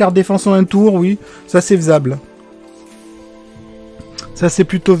élite. 3 cartes défense en un tour, oui. Ça, c'est faisable. Ça, c'est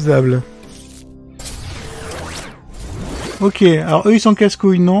plutôt faisable. Ok, alors eux, ils sont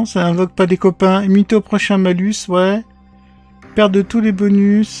casse-couilles, non? Ça invoque pas des copains. Immunité au prochain malus, ouais. Perte de tous les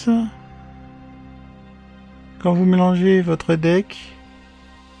bonus. Quand vous mélangez votre deck.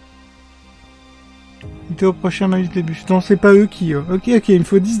 Immunité au prochain malus début. Non, c'est pas eux qui... Ok, il me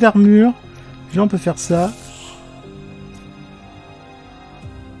faut 10 d'armure. Déjà, on peut faire ça.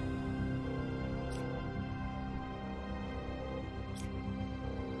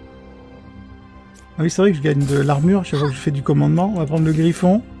 Ah oui, c'est vrai que je gagne de l'armure chaque fois que je fais du commandement. On va prendre le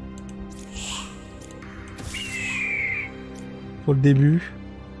griffon. Pour le début.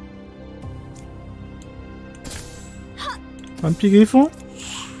 Un petit griffon.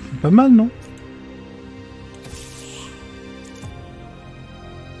 C'est pas mal, non?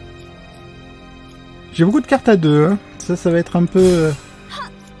 J'ai beaucoup de cartes à 2. Hein. Ça va être un peu...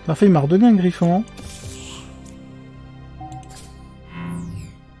 Parfait, il m'a redonné un griffon.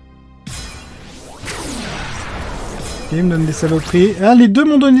 Ok, il me donne des saloperies. Ah, les deux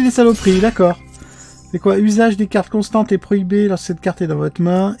m'ont donné des saloperies, d'accord. C'est quoi? Usage des cartes constantes est prohibé lorsque cette carte est dans votre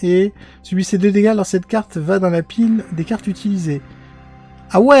main. Et subissez 2 dégâts lorsque cette carte va dans la pile des cartes utilisées.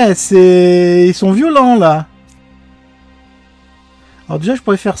 Ah ouais, c'est... Ils sont violents, là. Alors déjà, je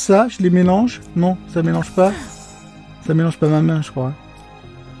pourrais faire ça. Je les mélange. Non, ça mélange pas. Ça mélange pas ma main, je crois.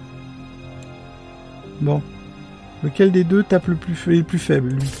 Bon. Lequel des deux tape le plus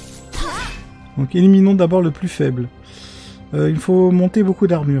faible, lui? Donc, éliminons d'abord le plus faible. Il faut monter beaucoup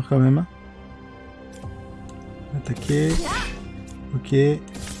d'armure, quand même. Hein. Attaquer. Ok.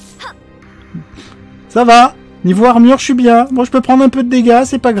 Ça va. Niveau armure, je suis bien. Bon, je peux prendre un peu de dégâts,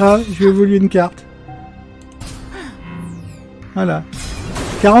 c'est pas grave. Je vais évoluer une carte. Voilà.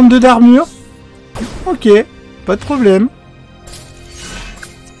 42 d'armure. Ok. Pas de problème.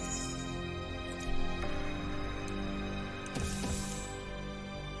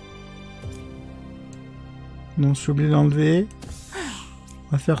 Non, je suis obligé d'enlever.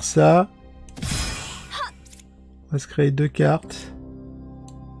 On va faire ça. On va se créer 2 cartes.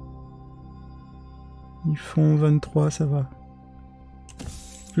 Ils font 23, ça va.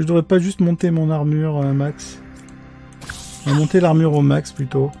 Je devrais pas juste monter mon armure max. On va monter l'armure au max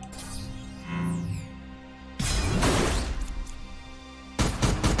plutôt.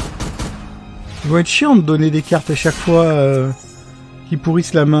 Ça va être chiant de donner des cartes à chaque fois qui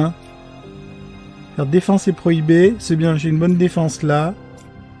pourrissent la main. Faire défense est prohibé. C'est bien, j'ai une bonne défense là.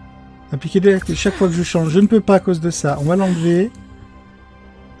 Appliquer des actes chaque fois que je change. Je ne peux pas à cause de ça. On va l'enlever.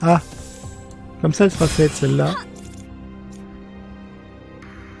 Ah. Comme ça, elle sera faite, celle-là.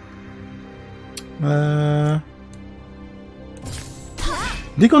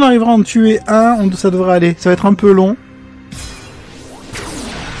 Dès qu'on arrivera à en tuer un, ça devrait aller. Ça va être un peu long.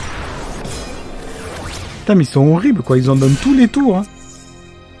 Putain, mais ils sont horribles, quoi. Ils en donnent tous les tours, hein.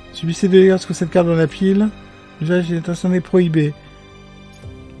 Subissez des dégâts sur cette carte dans la pile. Déjà, j'ai l'intention d'être prohibé.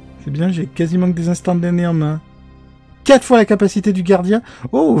 C'est bien, j'ai quasiment que des instantanés en main. 4 fois la capacité du gardien.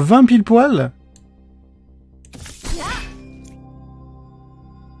 Oh, 20 pile poil.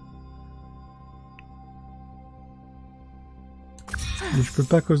 Mais je peux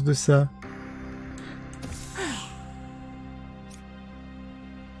pas à cause de ça.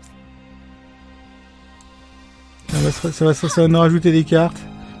 Ça va nous rajouter des cartes.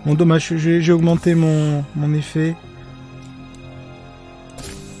 Bon, dommage, j'ai augmenté mon effet.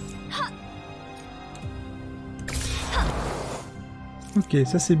 Ok,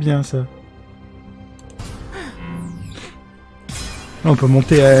 ça c'est bien ça. On peut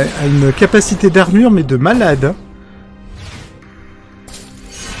monter à une capacité d'armure, mais de malade. Hein.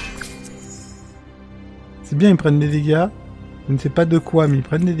 C'est bien, ils prennent des dégâts. Je ne sais pas de quoi, mais ils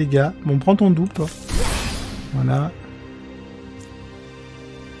prennent des dégâts. Bon, prends ton double, toi. Voilà.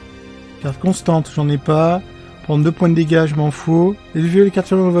 Carte constante, j'en ai pas. Prendre 2 points de dégâts, je m'en fous. Élevez les cartes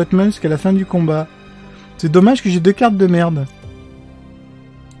sur votre main jusqu'à la fin du combat. C'est dommage que j'ai 2 cartes de merde.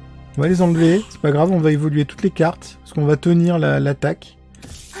 On va les enlever. C'est pas grave, on va évoluer toutes les cartes. Parce qu'on va tenir l'attaque.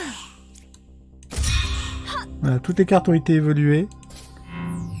 Voilà, toutes les cartes ont été évoluées.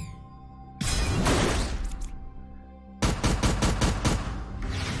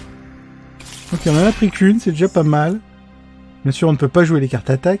 Ok, on en a pris qu'une, c'est déjà pas mal. Bien sûr, on ne peut pas jouer les cartes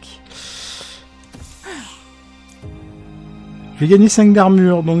attaque. Je vais gagner 5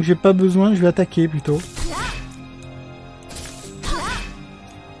 d'armure, donc j'ai pas besoin, je vais attaquer plutôt.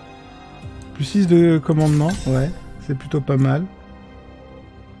 Plus 6 de commandement, ouais, c'est plutôt pas mal.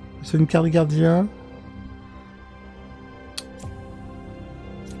 C'est une carte gardien.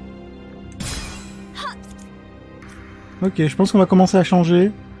 Ok, je pense qu'on va commencer à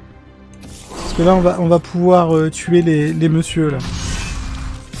changer. Parce que là, on va pouvoir tuer les messieurs, là.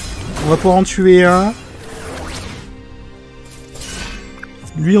 On va pouvoir en tuer un.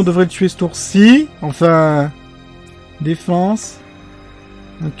 Lui, on devrait le tuer ce tour-ci. Enfin, défense.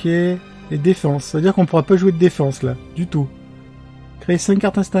 Ok, et défense. Ça veut dire qu'on pourra pas jouer de défense, là, du tout. Créez 5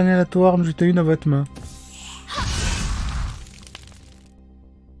 cartes instantanées aléatoires, en jetez une à votre main.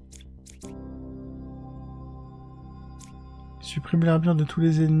 Supprimer l'armure de tous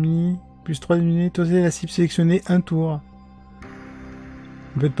les ennemis. Plus 3 éliminés. Toser la cible sélectionnée un tour.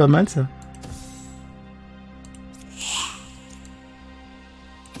 Ça peut être pas mal ça.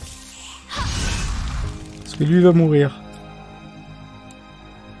 Parce que lui va mourir.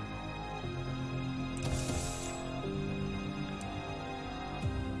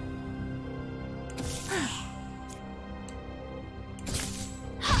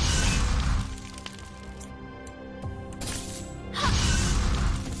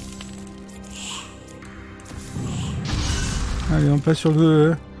 Allez, on passe sur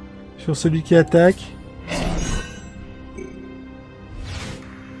celui qui attaque.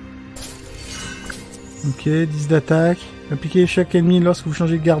 Ok, 10 d'attaque. Appliquez chaque ennemi lorsque vous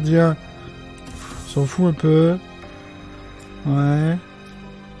changez de gardien. On s'en fout un peu. Ouais.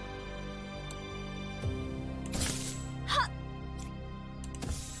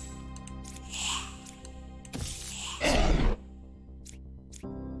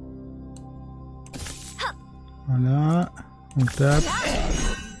 Voilà. On tape.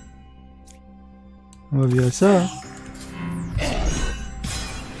 On va virer ça. Hein.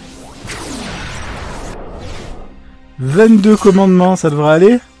 « 22 commandements, ça devrait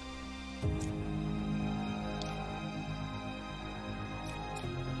aller.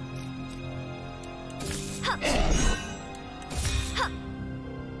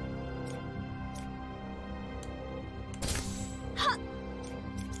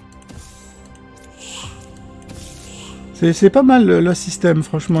 C'est pas mal le système,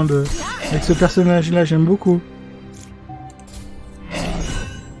 franchement, avec ce personnage-là, j'aime beaucoup.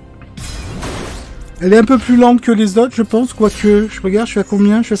 Elle est un peu plus lente que les autres, je pense, quoique, je regarde, je suis à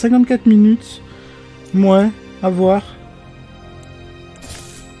combien? Je suis à 54 minutes. Ouais, à voir.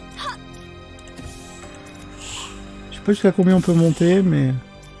 Je sais pas jusqu'à combien on peut monter, mais...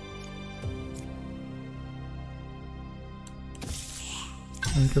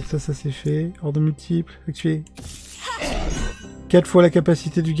 Comme ça, ça c'est fait. Ordre multiple, actué. 4 fois la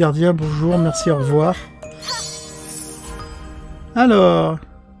capacité du gardien, bonjour, merci, au revoir. Alors...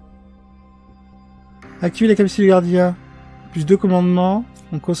 Activer la capacité du gardien. Plus 2 commandements.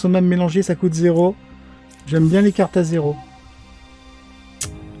 On consomme même mélanger, ça coûte 0. J'aime bien les cartes à 0.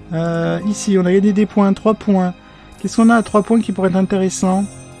 Ici, on a gagné des points, 3 points. Qu'est-ce qu'on a à 3 points qui pourrait être intéressant?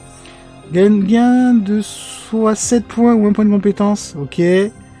 Gain de soit 7 points ou 1 point de compétence. Ok.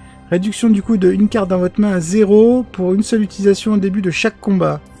 Réduction du coup de une carte dans votre main à 0 pour une seule utilisation au début de chaque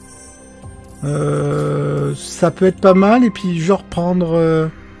combat. Ça peut être pas mal. Et puis genre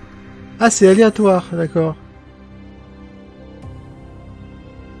prendre... Ah, c'est aléatoire, d'accord.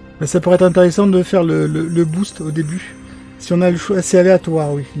 Ça pourrait être intéressant de faire le boost au début. Si on a le choix, c'est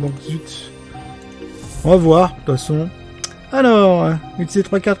aléatoire, oui. Donc zut. On va voir, de toute façon. Alors, utiliser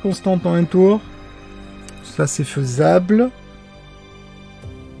 3 cartes constantes en un tour. Ça, c'est faisable.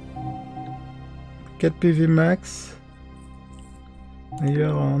 4 PV max.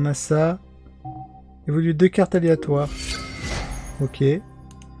 D'ailleurs, on a ça. Évoluer 2 cartes aléatoires. Ok.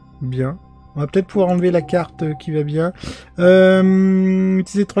 Bien. On va peut-être pouvoir enlever la carte qui va bien.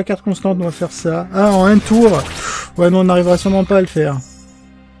 Utiliser 3 cartes constantes, on va faire ça. Ah, en un tour. Ouais, non, on n'arrivera sûrement pas à le faire.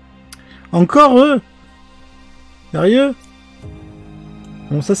 Encore eux. Sérieux?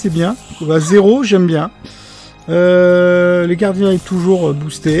 Bon, ça c'est bien. On va 0, j'aime bien. Le gardien est toujours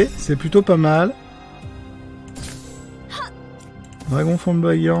boosté. C'est plutôt pas mal. Dragon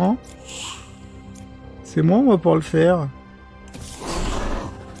flamboyant. C'est moi, on va pouvoir le faire.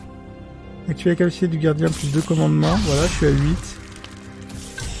 Activer la capacité du gardien plus 2 commandements. Voilà, je suis à 8.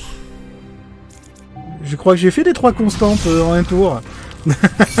 Je crois que j'ai fait les 3 constantes en un tour.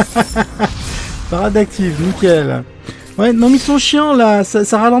 Parade active, nickel. Ouais, non mais ils sont chiants là,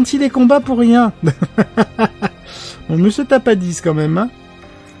 ça ralentit les combats pour rien. On ne se tape à 10 quand même. Hein.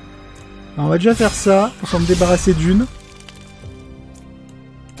 Alors, on va déjà faire ça, pour s'en débarrasser d'une.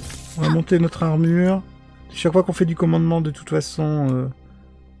 On va monter notre armure. Chaque fois qu'on fait du commandement, de toute façon,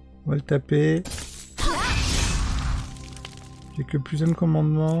 on va le taper. J'ai que plus un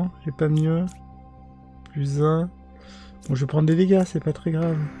commandement, j'ai pas mieux. Plus un. Bon, je vais prendre des dégâts, c'est pas très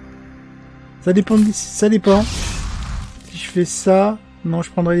grave. Ça dépend, ça dépend. Si je fais ça, non,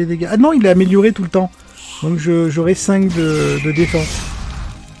 je prendrai les dégâts. Ah non, il est amélioré tout le temps. Donc j'aurai 5 de défense.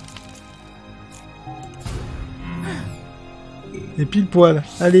 Et pile poil,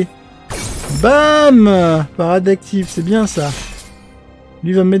 allez. Bam! Parade active, c'est bien ça.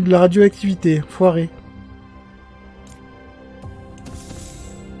 Lui va me mettre de la radioactivité, foiré.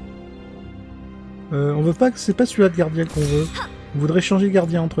 On veut pas que c'est pas celui-là de gardien qu'on veut. On voudrait changer de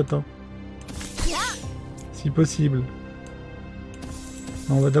gardien entre temps. Si possible.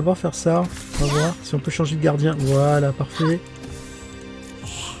 On va d'abord faire ça. On va voir si on peut changer de gardien. Voilà, parfait.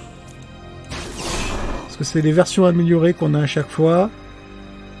 Parce que c'est les versions améliorées qu'on a à chaque fois.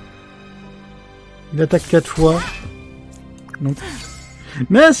 Il attaque 4 fois. Donc.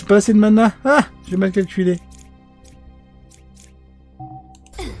 Mais c'est pas assez de mana. Ah, j'ai mal calculé.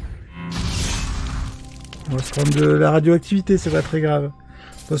 On va se prendre de la radioactivité, c'est pas très grave. De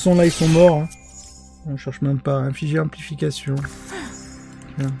toute façon, là, ils sont morts. Hein. On cherche même pas. Infliger amplification.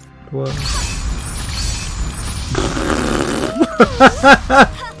 Tiens, toi.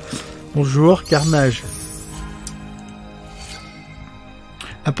 Bonjour, carnage.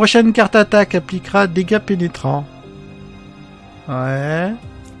 La prochaine carte attaque appliquera dégâts pénétrants. Ouais.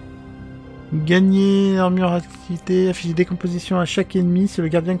 Gagner armure activité, afficher décomposition à chaque ennemi si le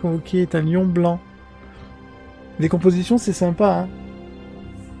gardien convoqué est un lion blanc. Décomposition, c'est sympa, hein.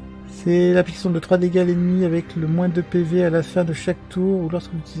 C'est l'application de 3 dégâts à l'ennemi avec le moins 2 PV à la fin de chaque tour ou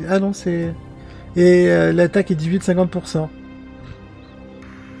lorsque vous utilisez... Ah non, c'est... Et l'attaque est 18-50%.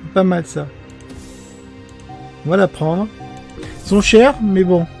 Pas mal, ça. On va la prendre. Ils sont chers, mais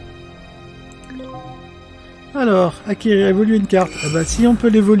bon. Alors, acquérir, évoluer une carte. Ah bah, si on peut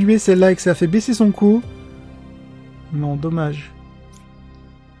l'évoluer, celle-là, et que ça fait baisser son coût... Non, dommage.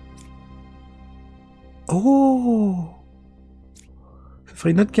 Oh! Ça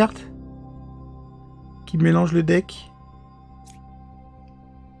ferait une autre carte qui mélange le deck.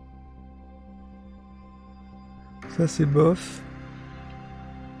 Ça, c'est bof.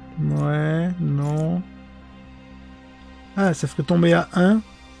 Ouais, non. Ah, ça ferait tomber à 1.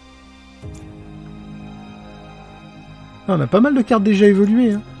 Ah, on a pas mal de cartes déjà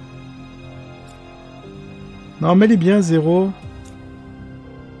évoluées. Hein. Non, mais elle est bien, 0.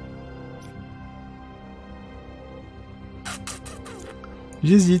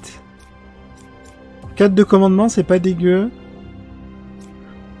 J'hésite. 4 de commandement, c'est pas dégueu.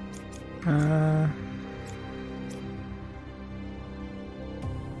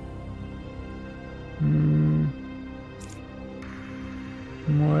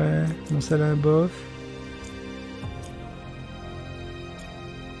 Ouais, bon, ça là, bof.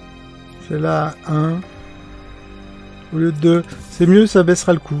 Celle-là, 1. Au lieu de 2. C'est mieux, ça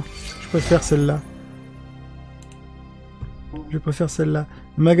baissera le coût. Je préfère celle-là. Je préfère celle-là.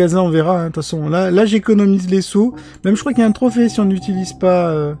 Le magasin, on verra. De toute façon, là j'économise les sous. Même, je crois qu'il y a un trophée si on n'utilise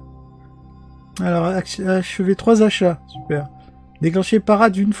pas... Alors, achever 3 achats. Super. Déclencher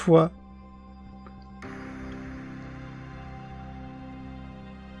parade une fois.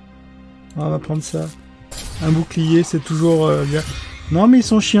 On va prendre ça. Un bouclier, c'est toujours bien. Non, mais ils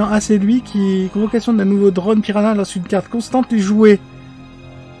sont chiants. Ah, c'est lui qui... Convocation d'un nouveau drone piranha lorsqu'une carte constante est jouée.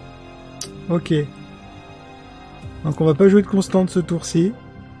 Ok. Donc on va pas jouer de constante ce tour-ci.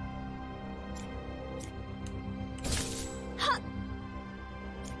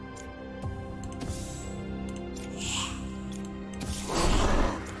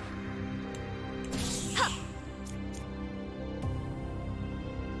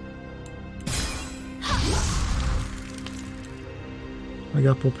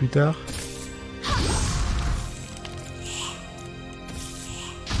 Regarde pour plus tard.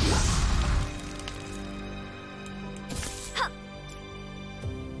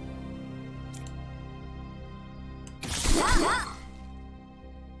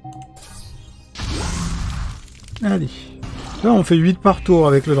 Allez. Là, on fait 8 par tour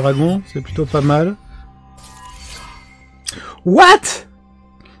avec le dragon. C'est plutôt pas mal. What?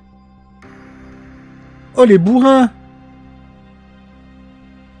 Oh, les bourrins!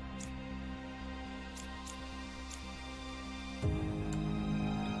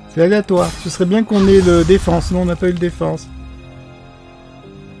 C'est aléatoire. Ce serait bien qu'on ait le défense. Non, on n'a pas eu le défense.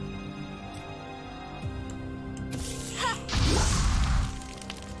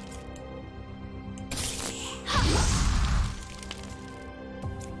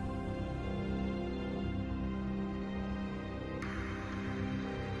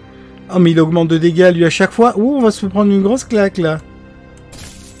 Oh, mais il augmente de dégâts, lui, à chaque fois. Ouh, on va se prendre une grosse claque, là.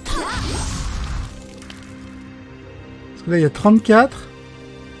 Parce que là, il y a 34.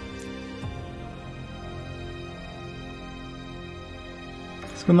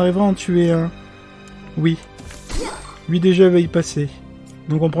 Est-ce qu'on arrivera à en tuer un? Oui. Lui, déjà, il va y passer.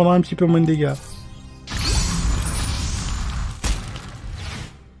 Donc, on prendra un petit peu moins de dégâts.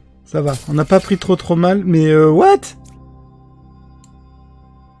 Ça va. On n'a pas pris trop mal, mais what?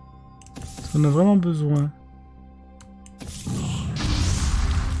 On a vraiment besoin.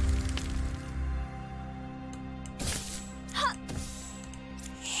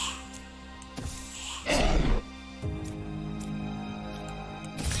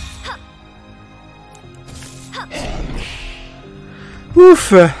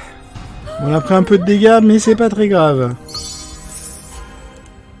 Ouf! On a pris un peu de dégâts, mais c'est pas très grave.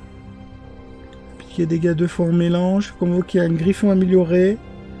 Piquer dégâts 2 fois en mélange. Convoquer un griffon amélioré.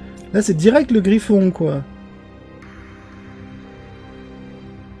 Là, c'est direct le griffon, quoi.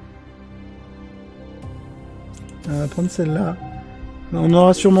 On va prendre celle-là. On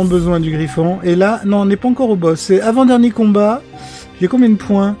aura sûrement besoin du griffon. Et là, non, on n'est pas encore au boss. C'est avant-dernier combat. J'ai combien de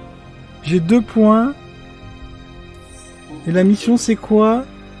points? J'ai 2 points. Et la mission, c'est quoi?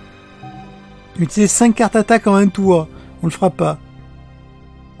 Utiliser 5 cartes attaque en un tour. On le fera pas.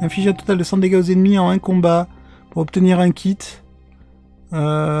 Inflige un total de 100 dégâts aux ennemis en un combat. Pour obtenir un kit.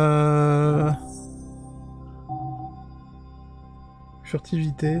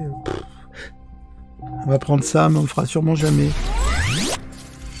 Furtivité. On va prendre ça, mais on le fera sûrement jamais.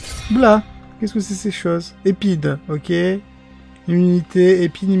 Blah. Qu'est-ce que c'est ces choses? Épide, ok. Immunité,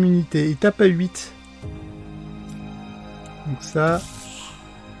 épine, immunité. Il tape à 8. Donc ça.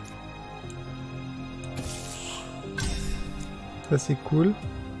 Ça c'est cool.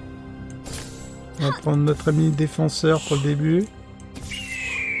 On va prendre notre ami défenseur pour le début.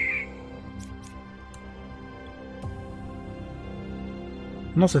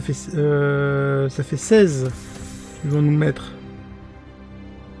 Non, ça fait 16. Ils vont nous mettre.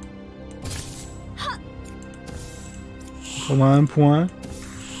 On prendra un point.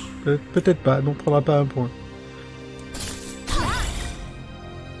 Peut-être pas, donc on prendra pas un point.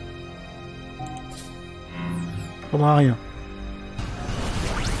 On prendra rien.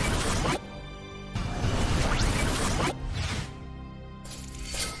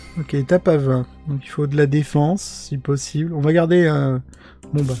 Ok, il tape à 20. Donc il faut de la défense, si possible. On va garder un...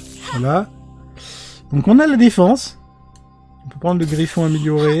 Bon bah, voilà. Donc on a la défense. On peut prendre le griffon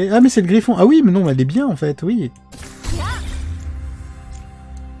amélioré. Ah mais c'est le griffon. Ah oui, mais non, elle est bien en fait, oui.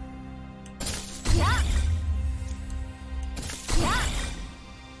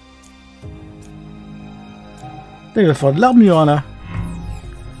 Il va falloir de l'armure hein, là.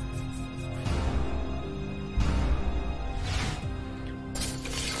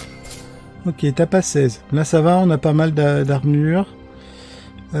 Ok, tape à 16. Là ça va, on a pas mal d'armure.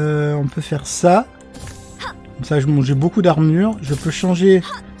 On peut faire ça. Comme ça, j'ai beaucoup d'armure. Je peux changer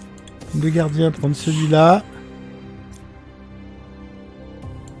de gardien, prendre celui-là.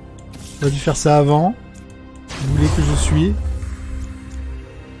 J'aurais dû faire ça avant. Vous voulez que je suis.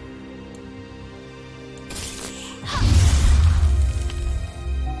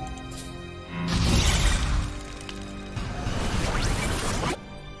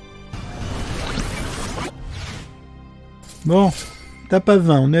 Bon. Tape à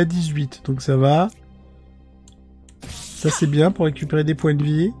 20, on est à 18, donc ça va. Ça c'est bien pour récupérer des points de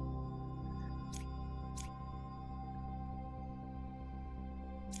vie.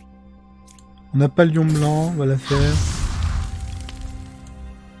 On n'a pas le lion blanc, on va la faire.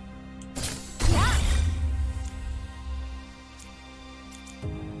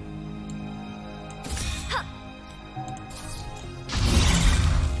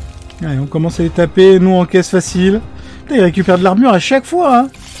 Allez, on commence à les taper, nous en caisse facile. Putain, ils récupèrent de l'armure à chaque fois, hein.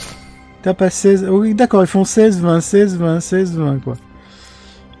 Tape à 16. Oh, oui, d'accord, ils font 16, 20, 16, 20, 16, 20, quoi.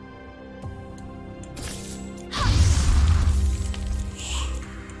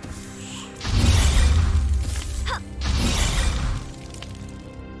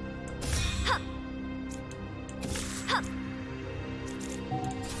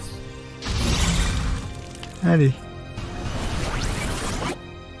 Allez.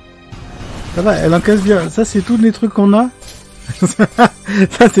 Ça va, elle encaisse bien. Ça, c'est tous les trucs qu'on a.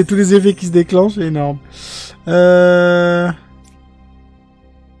 Ça, c'est tous les effets qui se déclenchent. C'est énorme. Là,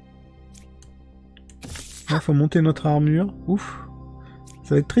 faut monter notre armure. Ouf.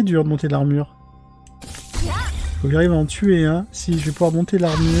 Ça va être très dur de monter l'armure. Faut que j'arrive à en tuer un. Si, je vais pouvoir monter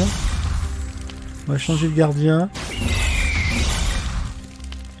l'armure. On va changer le gardien.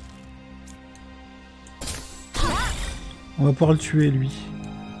 On va pouvoir le tuer, lui.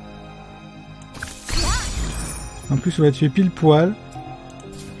 En plus, on va tuer pile poil.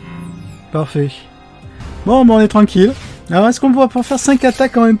 Parfait. Bon, on est tranquille. Alors, est-ce qu'on va pouvoir faire 5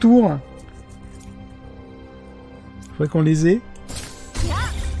 attaques en un tour? Faudrait qu'on les ait.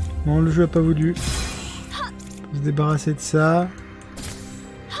 Non, le jeu a pas voulu. Faut se débarrasser de ça.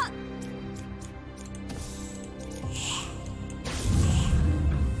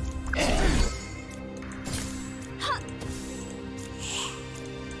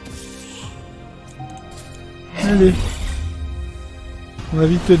 Allez. On va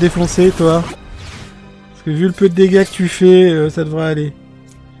vite te défoncer, toi. Parce que vu le peu de dégâts que tu fais, ça devrait aller.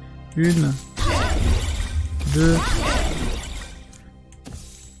 1, 2...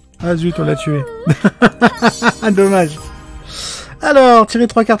 Ah zut, on l'a tué. Dommage. Alors, tirez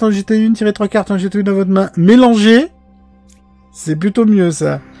 3 cartes en GT1, tirez 3 cartes en GT1 dans votre main. Mélanger. C'est plutôt mieux,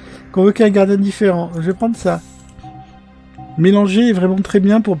 ça. Convoquer un gardien différent. Je vais prendre ça. Mélanger est vraiment très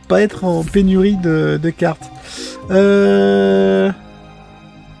bien pour pas être en pénurie de cartes. Tu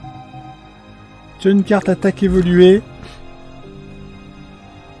as une carte attaque évoluée.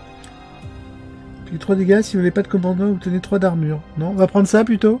 Puis 3 dégâts, si vous n'avez pas de commandant, vous obtenez 3 d'armure. Non, on va prendre ça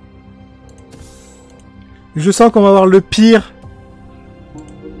plutôt. Je sens qu'on va avoir le pire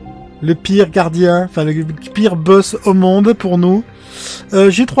gardien, enfin le pire boss au monde pour nous.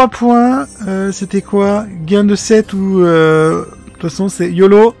 J'ai 3 points. C'était quoi? Gain de 7 ou... de toute façon, c'est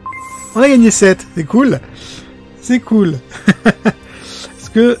YOLO. On a gagné 7. C'est cool. C'est cool. Parce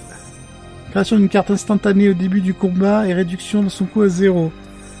que... Création d'une carte instantanée au début du combat et réduction de son coût à 0.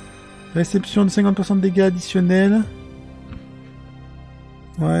 Réception de 50% de dégâts additionnels.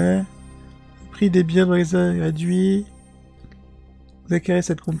 Ouais. Prix des biens doit être réduit. Vous acquérez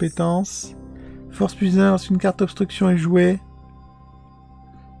cette compétence. Force plus 1 lorsqu'une carte obstruction est jouée.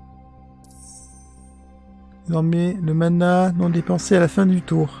 Désormais, le mana non dépensé à la fin du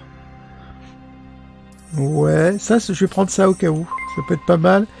tour. Ouais, ça, je vais prendre ça au cas où. Ça peut être pas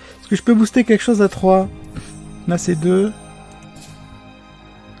mal. Est-ce que je peux booster quelque chose à 3? Là, c'est 2.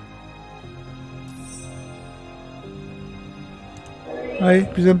 Ouais,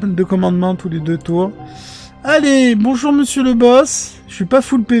 plus un peu de commandement tous les 2 tours. Allez, bonjour monsieur le boss. Je suis pas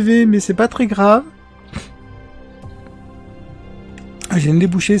full PV, mais c'est pas très grave. J'ai une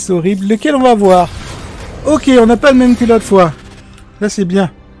débouchée, c'est horrible. Lequel on va voir? Ok, on n'a pas le même que l'autre fois. Là, c'est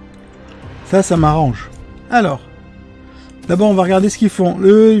bien. Ça m'arrange. Alors, d'abord, on va regarder ce qu'ils font.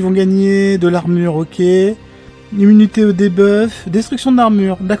 Eux, ils vont gagner de l'armure, ok. Immunité au debuff. Destruction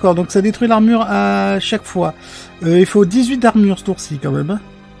d'armure. D'accord, donc ça détruit l'armure à chaque fois. Il faut 18 d'armure ce tour-ci, quand même. Hein.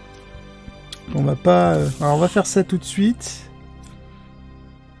 On va pas... Alors, on va faire ça tout de suite.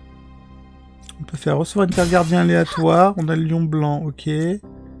 On peut faire recevoir une carte gardien aléatoire. On a le lion blanc, ok.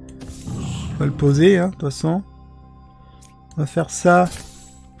 On va le poser, hein, de toute façon. On va faire ça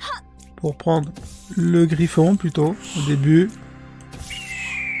pour prendre le griffon, plutôt, au début.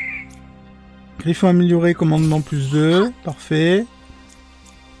 Griffon amélioré, commandement plus 2. Parfait.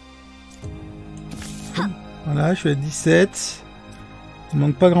 Voilà, je suis à 17. Il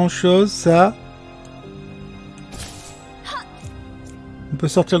manque pas grand-chose, ça. On peut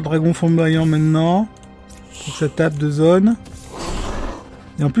sortir le dragon flamboyant maintenant. Pour que ça tape de zone.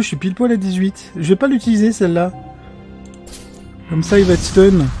 Et en plus, je suis pile poil à 18. Je vais pas l'utiliser, celle-là. Comme ça, il va être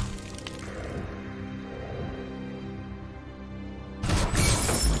stun.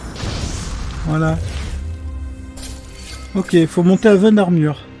 Voilà. Ok, faut monter à 20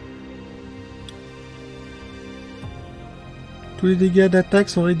 d'armure. Tous les dégâts d'attaque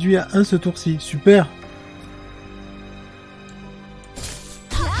sont réduits à 1 ce tour-ci. Super.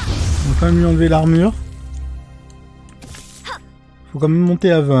 On va quand même lui enlever l'armure. Faut quand même monter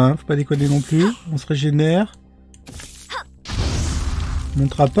à 20, hein. Faut pas déconner non plus. On se régénère. On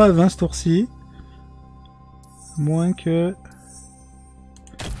montera pas à 20 ce tour-ci. Moins que...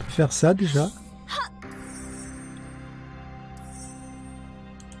 On peut faire ça déjà.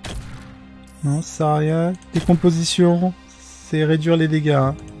 Non, ça sert à rien. Décomposition, c'est réduire les dégâts.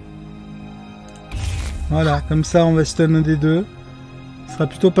 Hein. Voilà, comme ça on va stun un des deux. Ce sera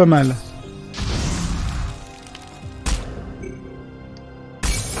plutôt pas mal.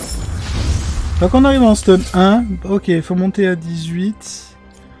 Donc on arrive en stun 1. Ok, il faut monter à 18.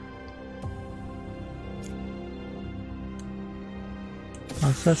 Ah,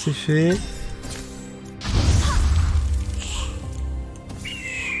 ça c'est fait.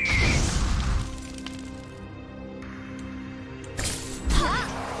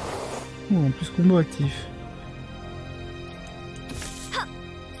 En plus combo actif.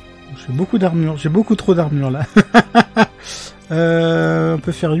 J'ai beaucoup d'armure. J'ai beaucoup trop d'armure là. On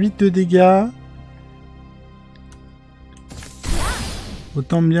peut faire 8 de dégâts.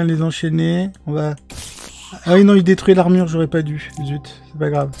 Autant bien les enchaîner. On va Ah oui, non, il détruit l'armure, j'aurais pas dû. Zut, c'est pas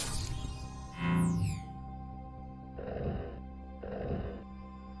grave.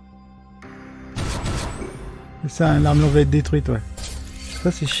 C'est ça, hein, l'armure va être détruite, ouais.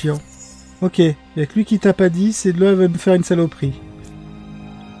 Ça, c'est chiant. Ok, il y a que lui qui tape à 10 et de là, il va me faire une saloperie.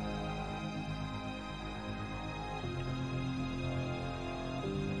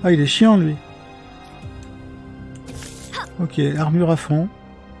 Ah, il est chiant, lui. Ok, armure à fond.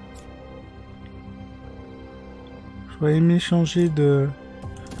 J'aurais aimé changer de...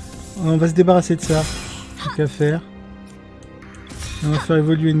 On va se débarrasser de ça. Tant qu'à faire. Et on va faire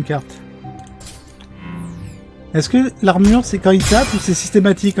évoluer une carte. Est-ce que l'armure, c'est quand il tape ou c'est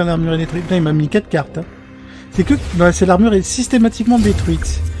systématique quand l'armure est détruite? Putain, il m'a mis 4 cartes. Hein. C'est que... Non, c'est l'armure est systématiquement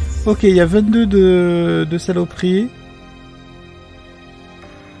détruite. Ok, il y a 22 de saloperie.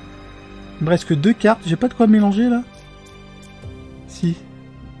 Il me reste que 2 cartes. J'ai pas de quoi mélanger, là? Si.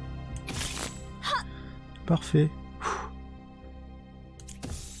 Parfait.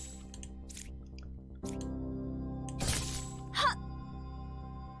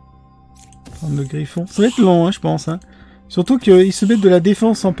 Prendre le griffon. Ça va être long, hein, je pense. Hein. Surtout qu'ils se mettent de la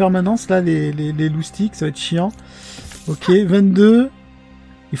défense en permanence, là, les loustiques. Ça va être chiant. Ok, 22.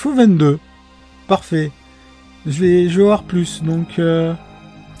 Il faut 22. Parfait. Je vais avoir plus, donc...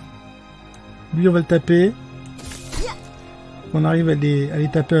 Lui, on va le taper. On arrive à les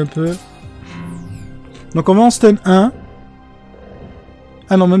taper un peu. Donc on va en stun 1.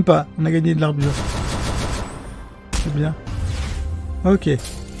 Ah non, même pas. On a gagné de l'armure. C'est bien. Ok.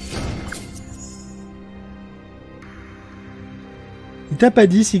 Il tape à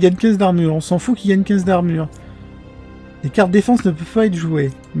 10, il gagne 15 d'armure. On s'en fout qu'il gagne 15 d'armure. Les cartes défense ne peuvent pas être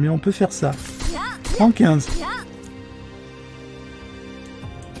jouées. Mais on peut faire ça. Prends 15.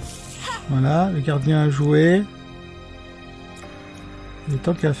 Voilà, le gardien a joué. Il est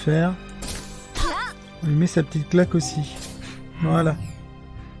tant qu'à faire. On lui met sa petite claque aussi. Voilà.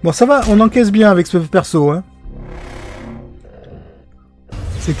 Bon, ça va, on encaisse bien avec ce perso. Hein.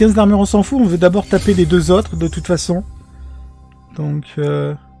 C'est 15 d'armure, on s'en fout. On veut d'abord taper les 2 autres, de toute façon. Donc,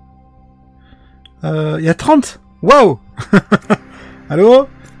 il y a 30. Waouh. Allô?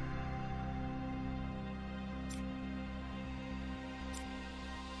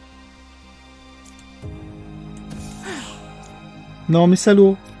 Non, mais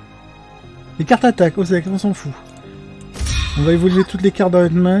salaud. Les cartes attaque, oh, on s'en fout. On va évoluer toutes les cartes dans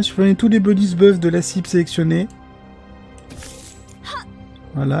notre main. Je vais tous les bonus buffs de la cible sélectionnée.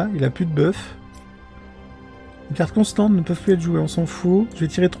 Voilà, il a plus de buff. Les cartes constantes ne peuvent plus être jouées, on s'en fout. Je vais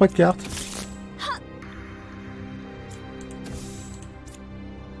tirer 3 cartes.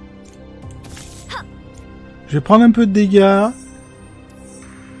 Je vais prendre un peu de dégâts.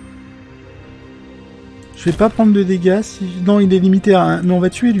 Je vais pas prendre de dégâts. Si... Non, il est limité à 1. Mais on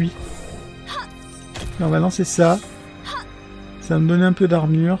va tuer lui. Et on va lancer ça. Ça va me donner un peu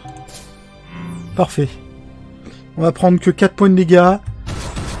d'armure. Parfait. On va prendre que 4 points de dégâts.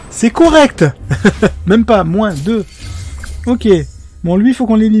 C'est correct. Même pas, moins 2. Ok. Bon, lui, il faut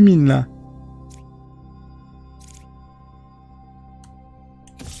qu'on l'élimine, là.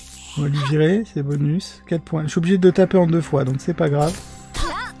 On va lui virer, c'est bonus. 4 points. Je suis obligé de taper en 2 fois, donc c'est pas grave.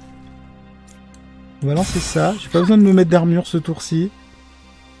 On va lancer ça. J'ai pas besoin de me mettre d'armure ce tour-ci.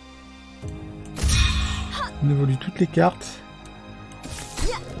 On évolue toutes les cartes.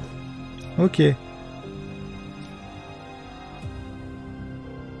 Ok.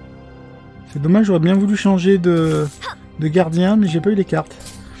 C'est dommage, j'aurais bien voulu changer de gardien, mais j'ai pas eu les cartes.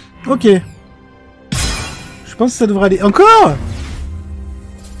 Ok. Je pense que ça devrait aller. Encore!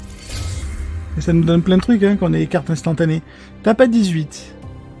 Et ça nous donne plein de trucs, hein, quand on a les cartes instantanées. Tape à 18.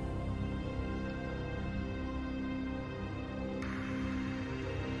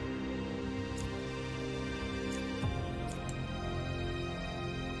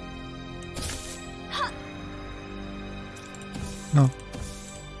 Non.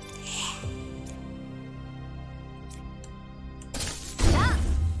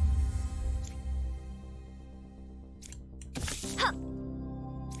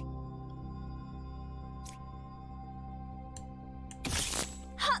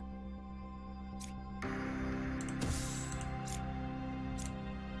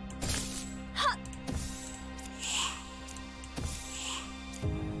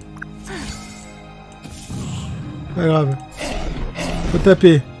 Pas grave. Faut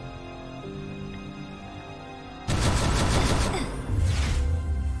taper.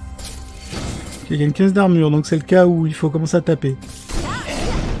 Il gagne 15 d'armure, donc c'est le cas où il faut commencer à taper.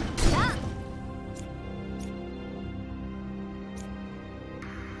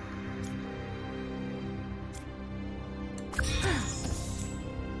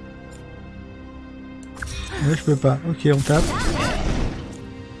 Là, je peux pas. Ok, on tape.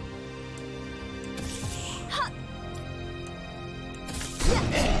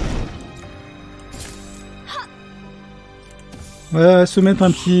 Ouais, se mettre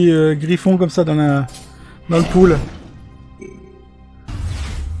un petit griffon comme ça dans le pool.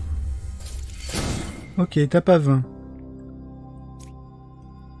 Ok, tape à 20.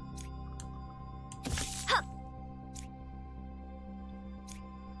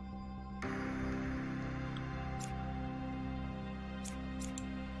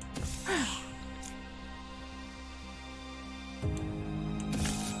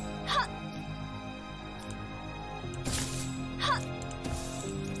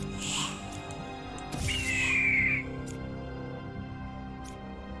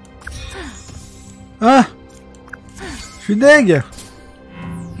 Ah! Je suis deg!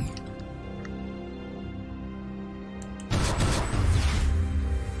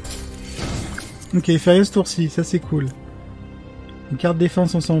 Ok, il fait rien ce tour-ci, ça c'est cool. Une carte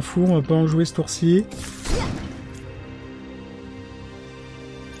défense, on s'en fout, on va pas en jouer ce tour-ci.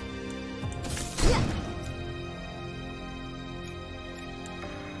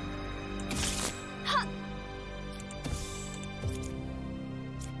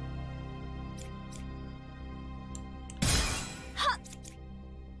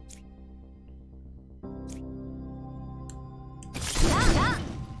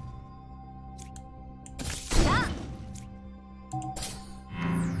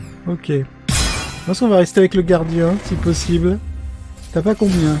 Ok. Je pense qu'on va rester avec le gardien, si possible. T'as pas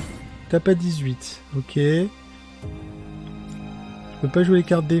combien? T'as pas 18. Ok. Je peux pas jouer les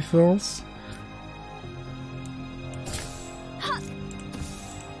cartes défense.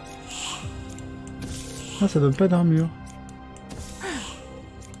 Ah, ça donne pas d'armure.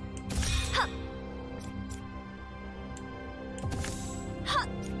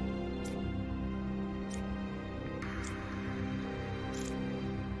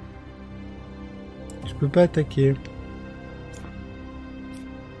 Je peux pas attaquer.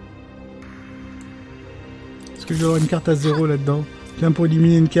 Est-ce que je vais avoir une carte à 0 là-dedans? Tiens, pour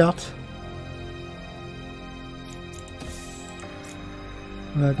éliminer une carte.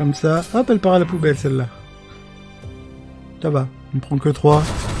 Voilà, comme ça. Hop, elle part à la poubelle, celle-là. Ça va. On prend que 3.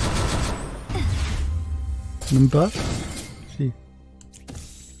 Même pas. Si.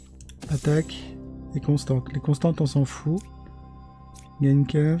 Attaque. Et constante. Les constantes, on s'en fout. Gagne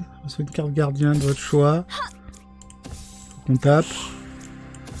 15. Reçoit une carte gardien de votre choix. Faut qu'on tape.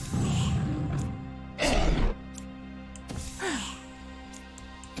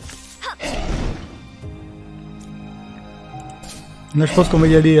 Là, je pense qu'on va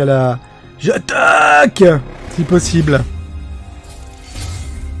y aller à la... J'attaque! Si possible.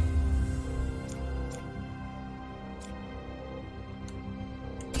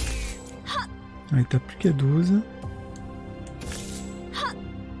 Ouais, t'as plus qu'à 12.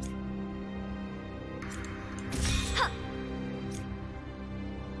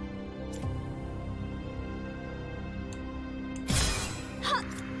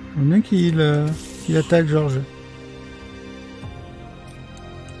 Faut bien qu'il attaque Georges.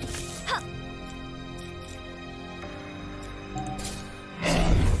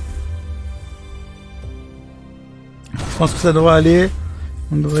 Je pense que ça devrait aller.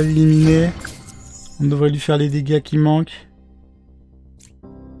 On devrait l'éliminer. On devrait lui faire les dégâts qui manquent.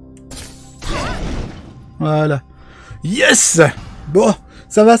 Voilà. Yes! Bon,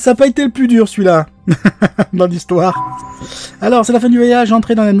 ça va, ça n'a pas été le plus dur celui-là. Dans l'histoire. Alors, c'est la fin du voyage.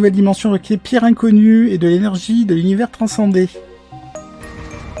 Entrer dans la nouvelle dimension requiert pierre inconnue et de l'énergie de l'univers transcendé.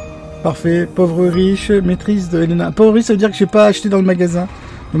 Parfait. Pauvre riche, maîtrise de Héléna. Pauvre riche, ça veut dire que j'ai pas acheté dans le magasin.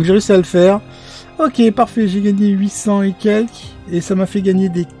 Donc j'ai réussi à le faire. Ok, parfait. J'ai gagné 800 et quelques. Et ça m'a fait gagner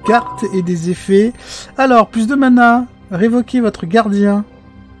des cartes et des effets. Alors, plus de mana. Révoquez votre gardien.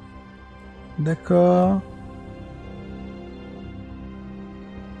 D'accord.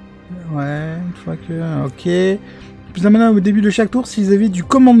 Ouais, une fois que... Ok. Plus de mana au début de chaque tour si vous avez du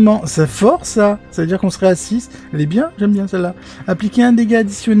commandement. C'est fort, ça. Ça veut dire qu'on serait à 6. Elle est bien, j'aime bien celle-là. Appliquez un dégât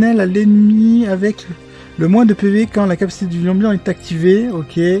additionnel à l'ennemi avec le moins de PV quand la capacité du lion blanc est activée.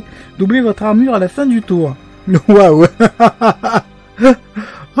 Ok. Doublez votre armure à la fin du tour. Waouh.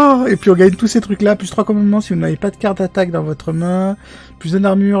 Oh, et puis on gagne tous ces trucs-là. Plus 3 commandements si vous n'avez pas de carte d'attaque dans votre main. Plus 1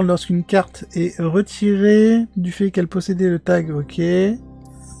 armure lorsqu'une carte est retirée du fait qu'elle possédait le tag. Ok.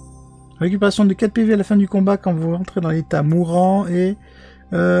 Récupération de 4 PV à la fin du combat quand vous rentrez dans l'état mourant. Et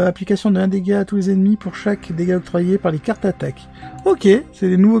application de 1 dégât à tous les ennemis pour chaque dégât octroyé par les cartes attaque. Ok, c'est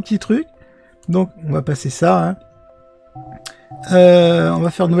des nouveaux petits trucs. Donc on va passer ça. Hein. On va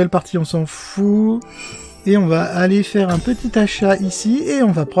faire une nouvelle partie, on s'en fout. Et on va aller faire un petit achat ici. Et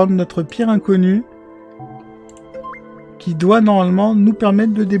on va prendre notre pierre inconnue. qui doit normalement nous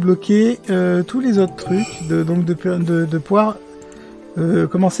permettre de débloquer tous les autres trucs, donc de pouvoir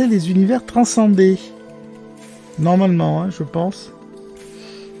commencer les univers transcendés. Normalement, hein, je pense.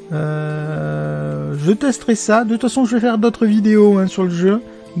 Je testerai ça. De toute façon, je vais faire d'autres vidéos hein, sur le jeu,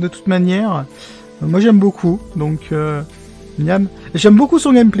 de toute manière. Moi, j'aime beaucoup, donc... J'aime beaucoup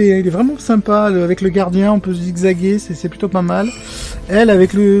son gameplay, il est vraiment sympa, avec le gardien, on peut se zigzaguer, c'est plutôt pas mal. Elle,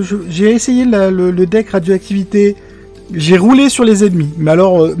 avec j'ai essayé le deck radioactivité, j'ai roulé sur les ennemis, mais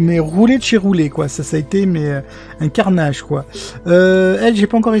alors, mais roulé de chez roulé, quoi, ça a été un carnage, quoi. Elle, j'ai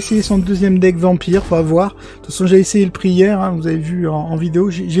pas encore essayé son deuxième deck vampire, faut voir. De toute façon, j'ai essayé le prix hier, hein, vous avez vu en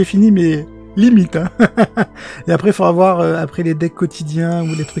vidéo, j'ai fini mes... limite, hein. Et après, il faudra voir après les decks quotidiens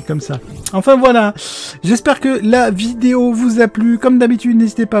ou les trucs comme ça. Enfin, voilà. J'espère que la vidéo vous a plu. Comme d'habitude,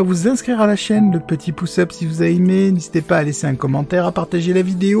 n'hésitez pas à vous inscrire à la chaîne, le petit pouce-up si vous avez aimé. N'hésitez pas à laisser un commentaire, à partager la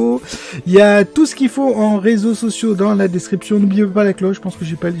vidéo. Il y a tout ce qu'il faut en réseaux sociaux dans la description. N'oubliez pas la cloche, je pense que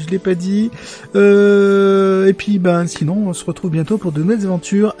je l'ai pas dit. Et puis, sinon, on se retrouve bientôt pour de nouvelles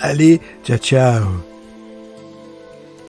aventures. Allez, ciao, ciao.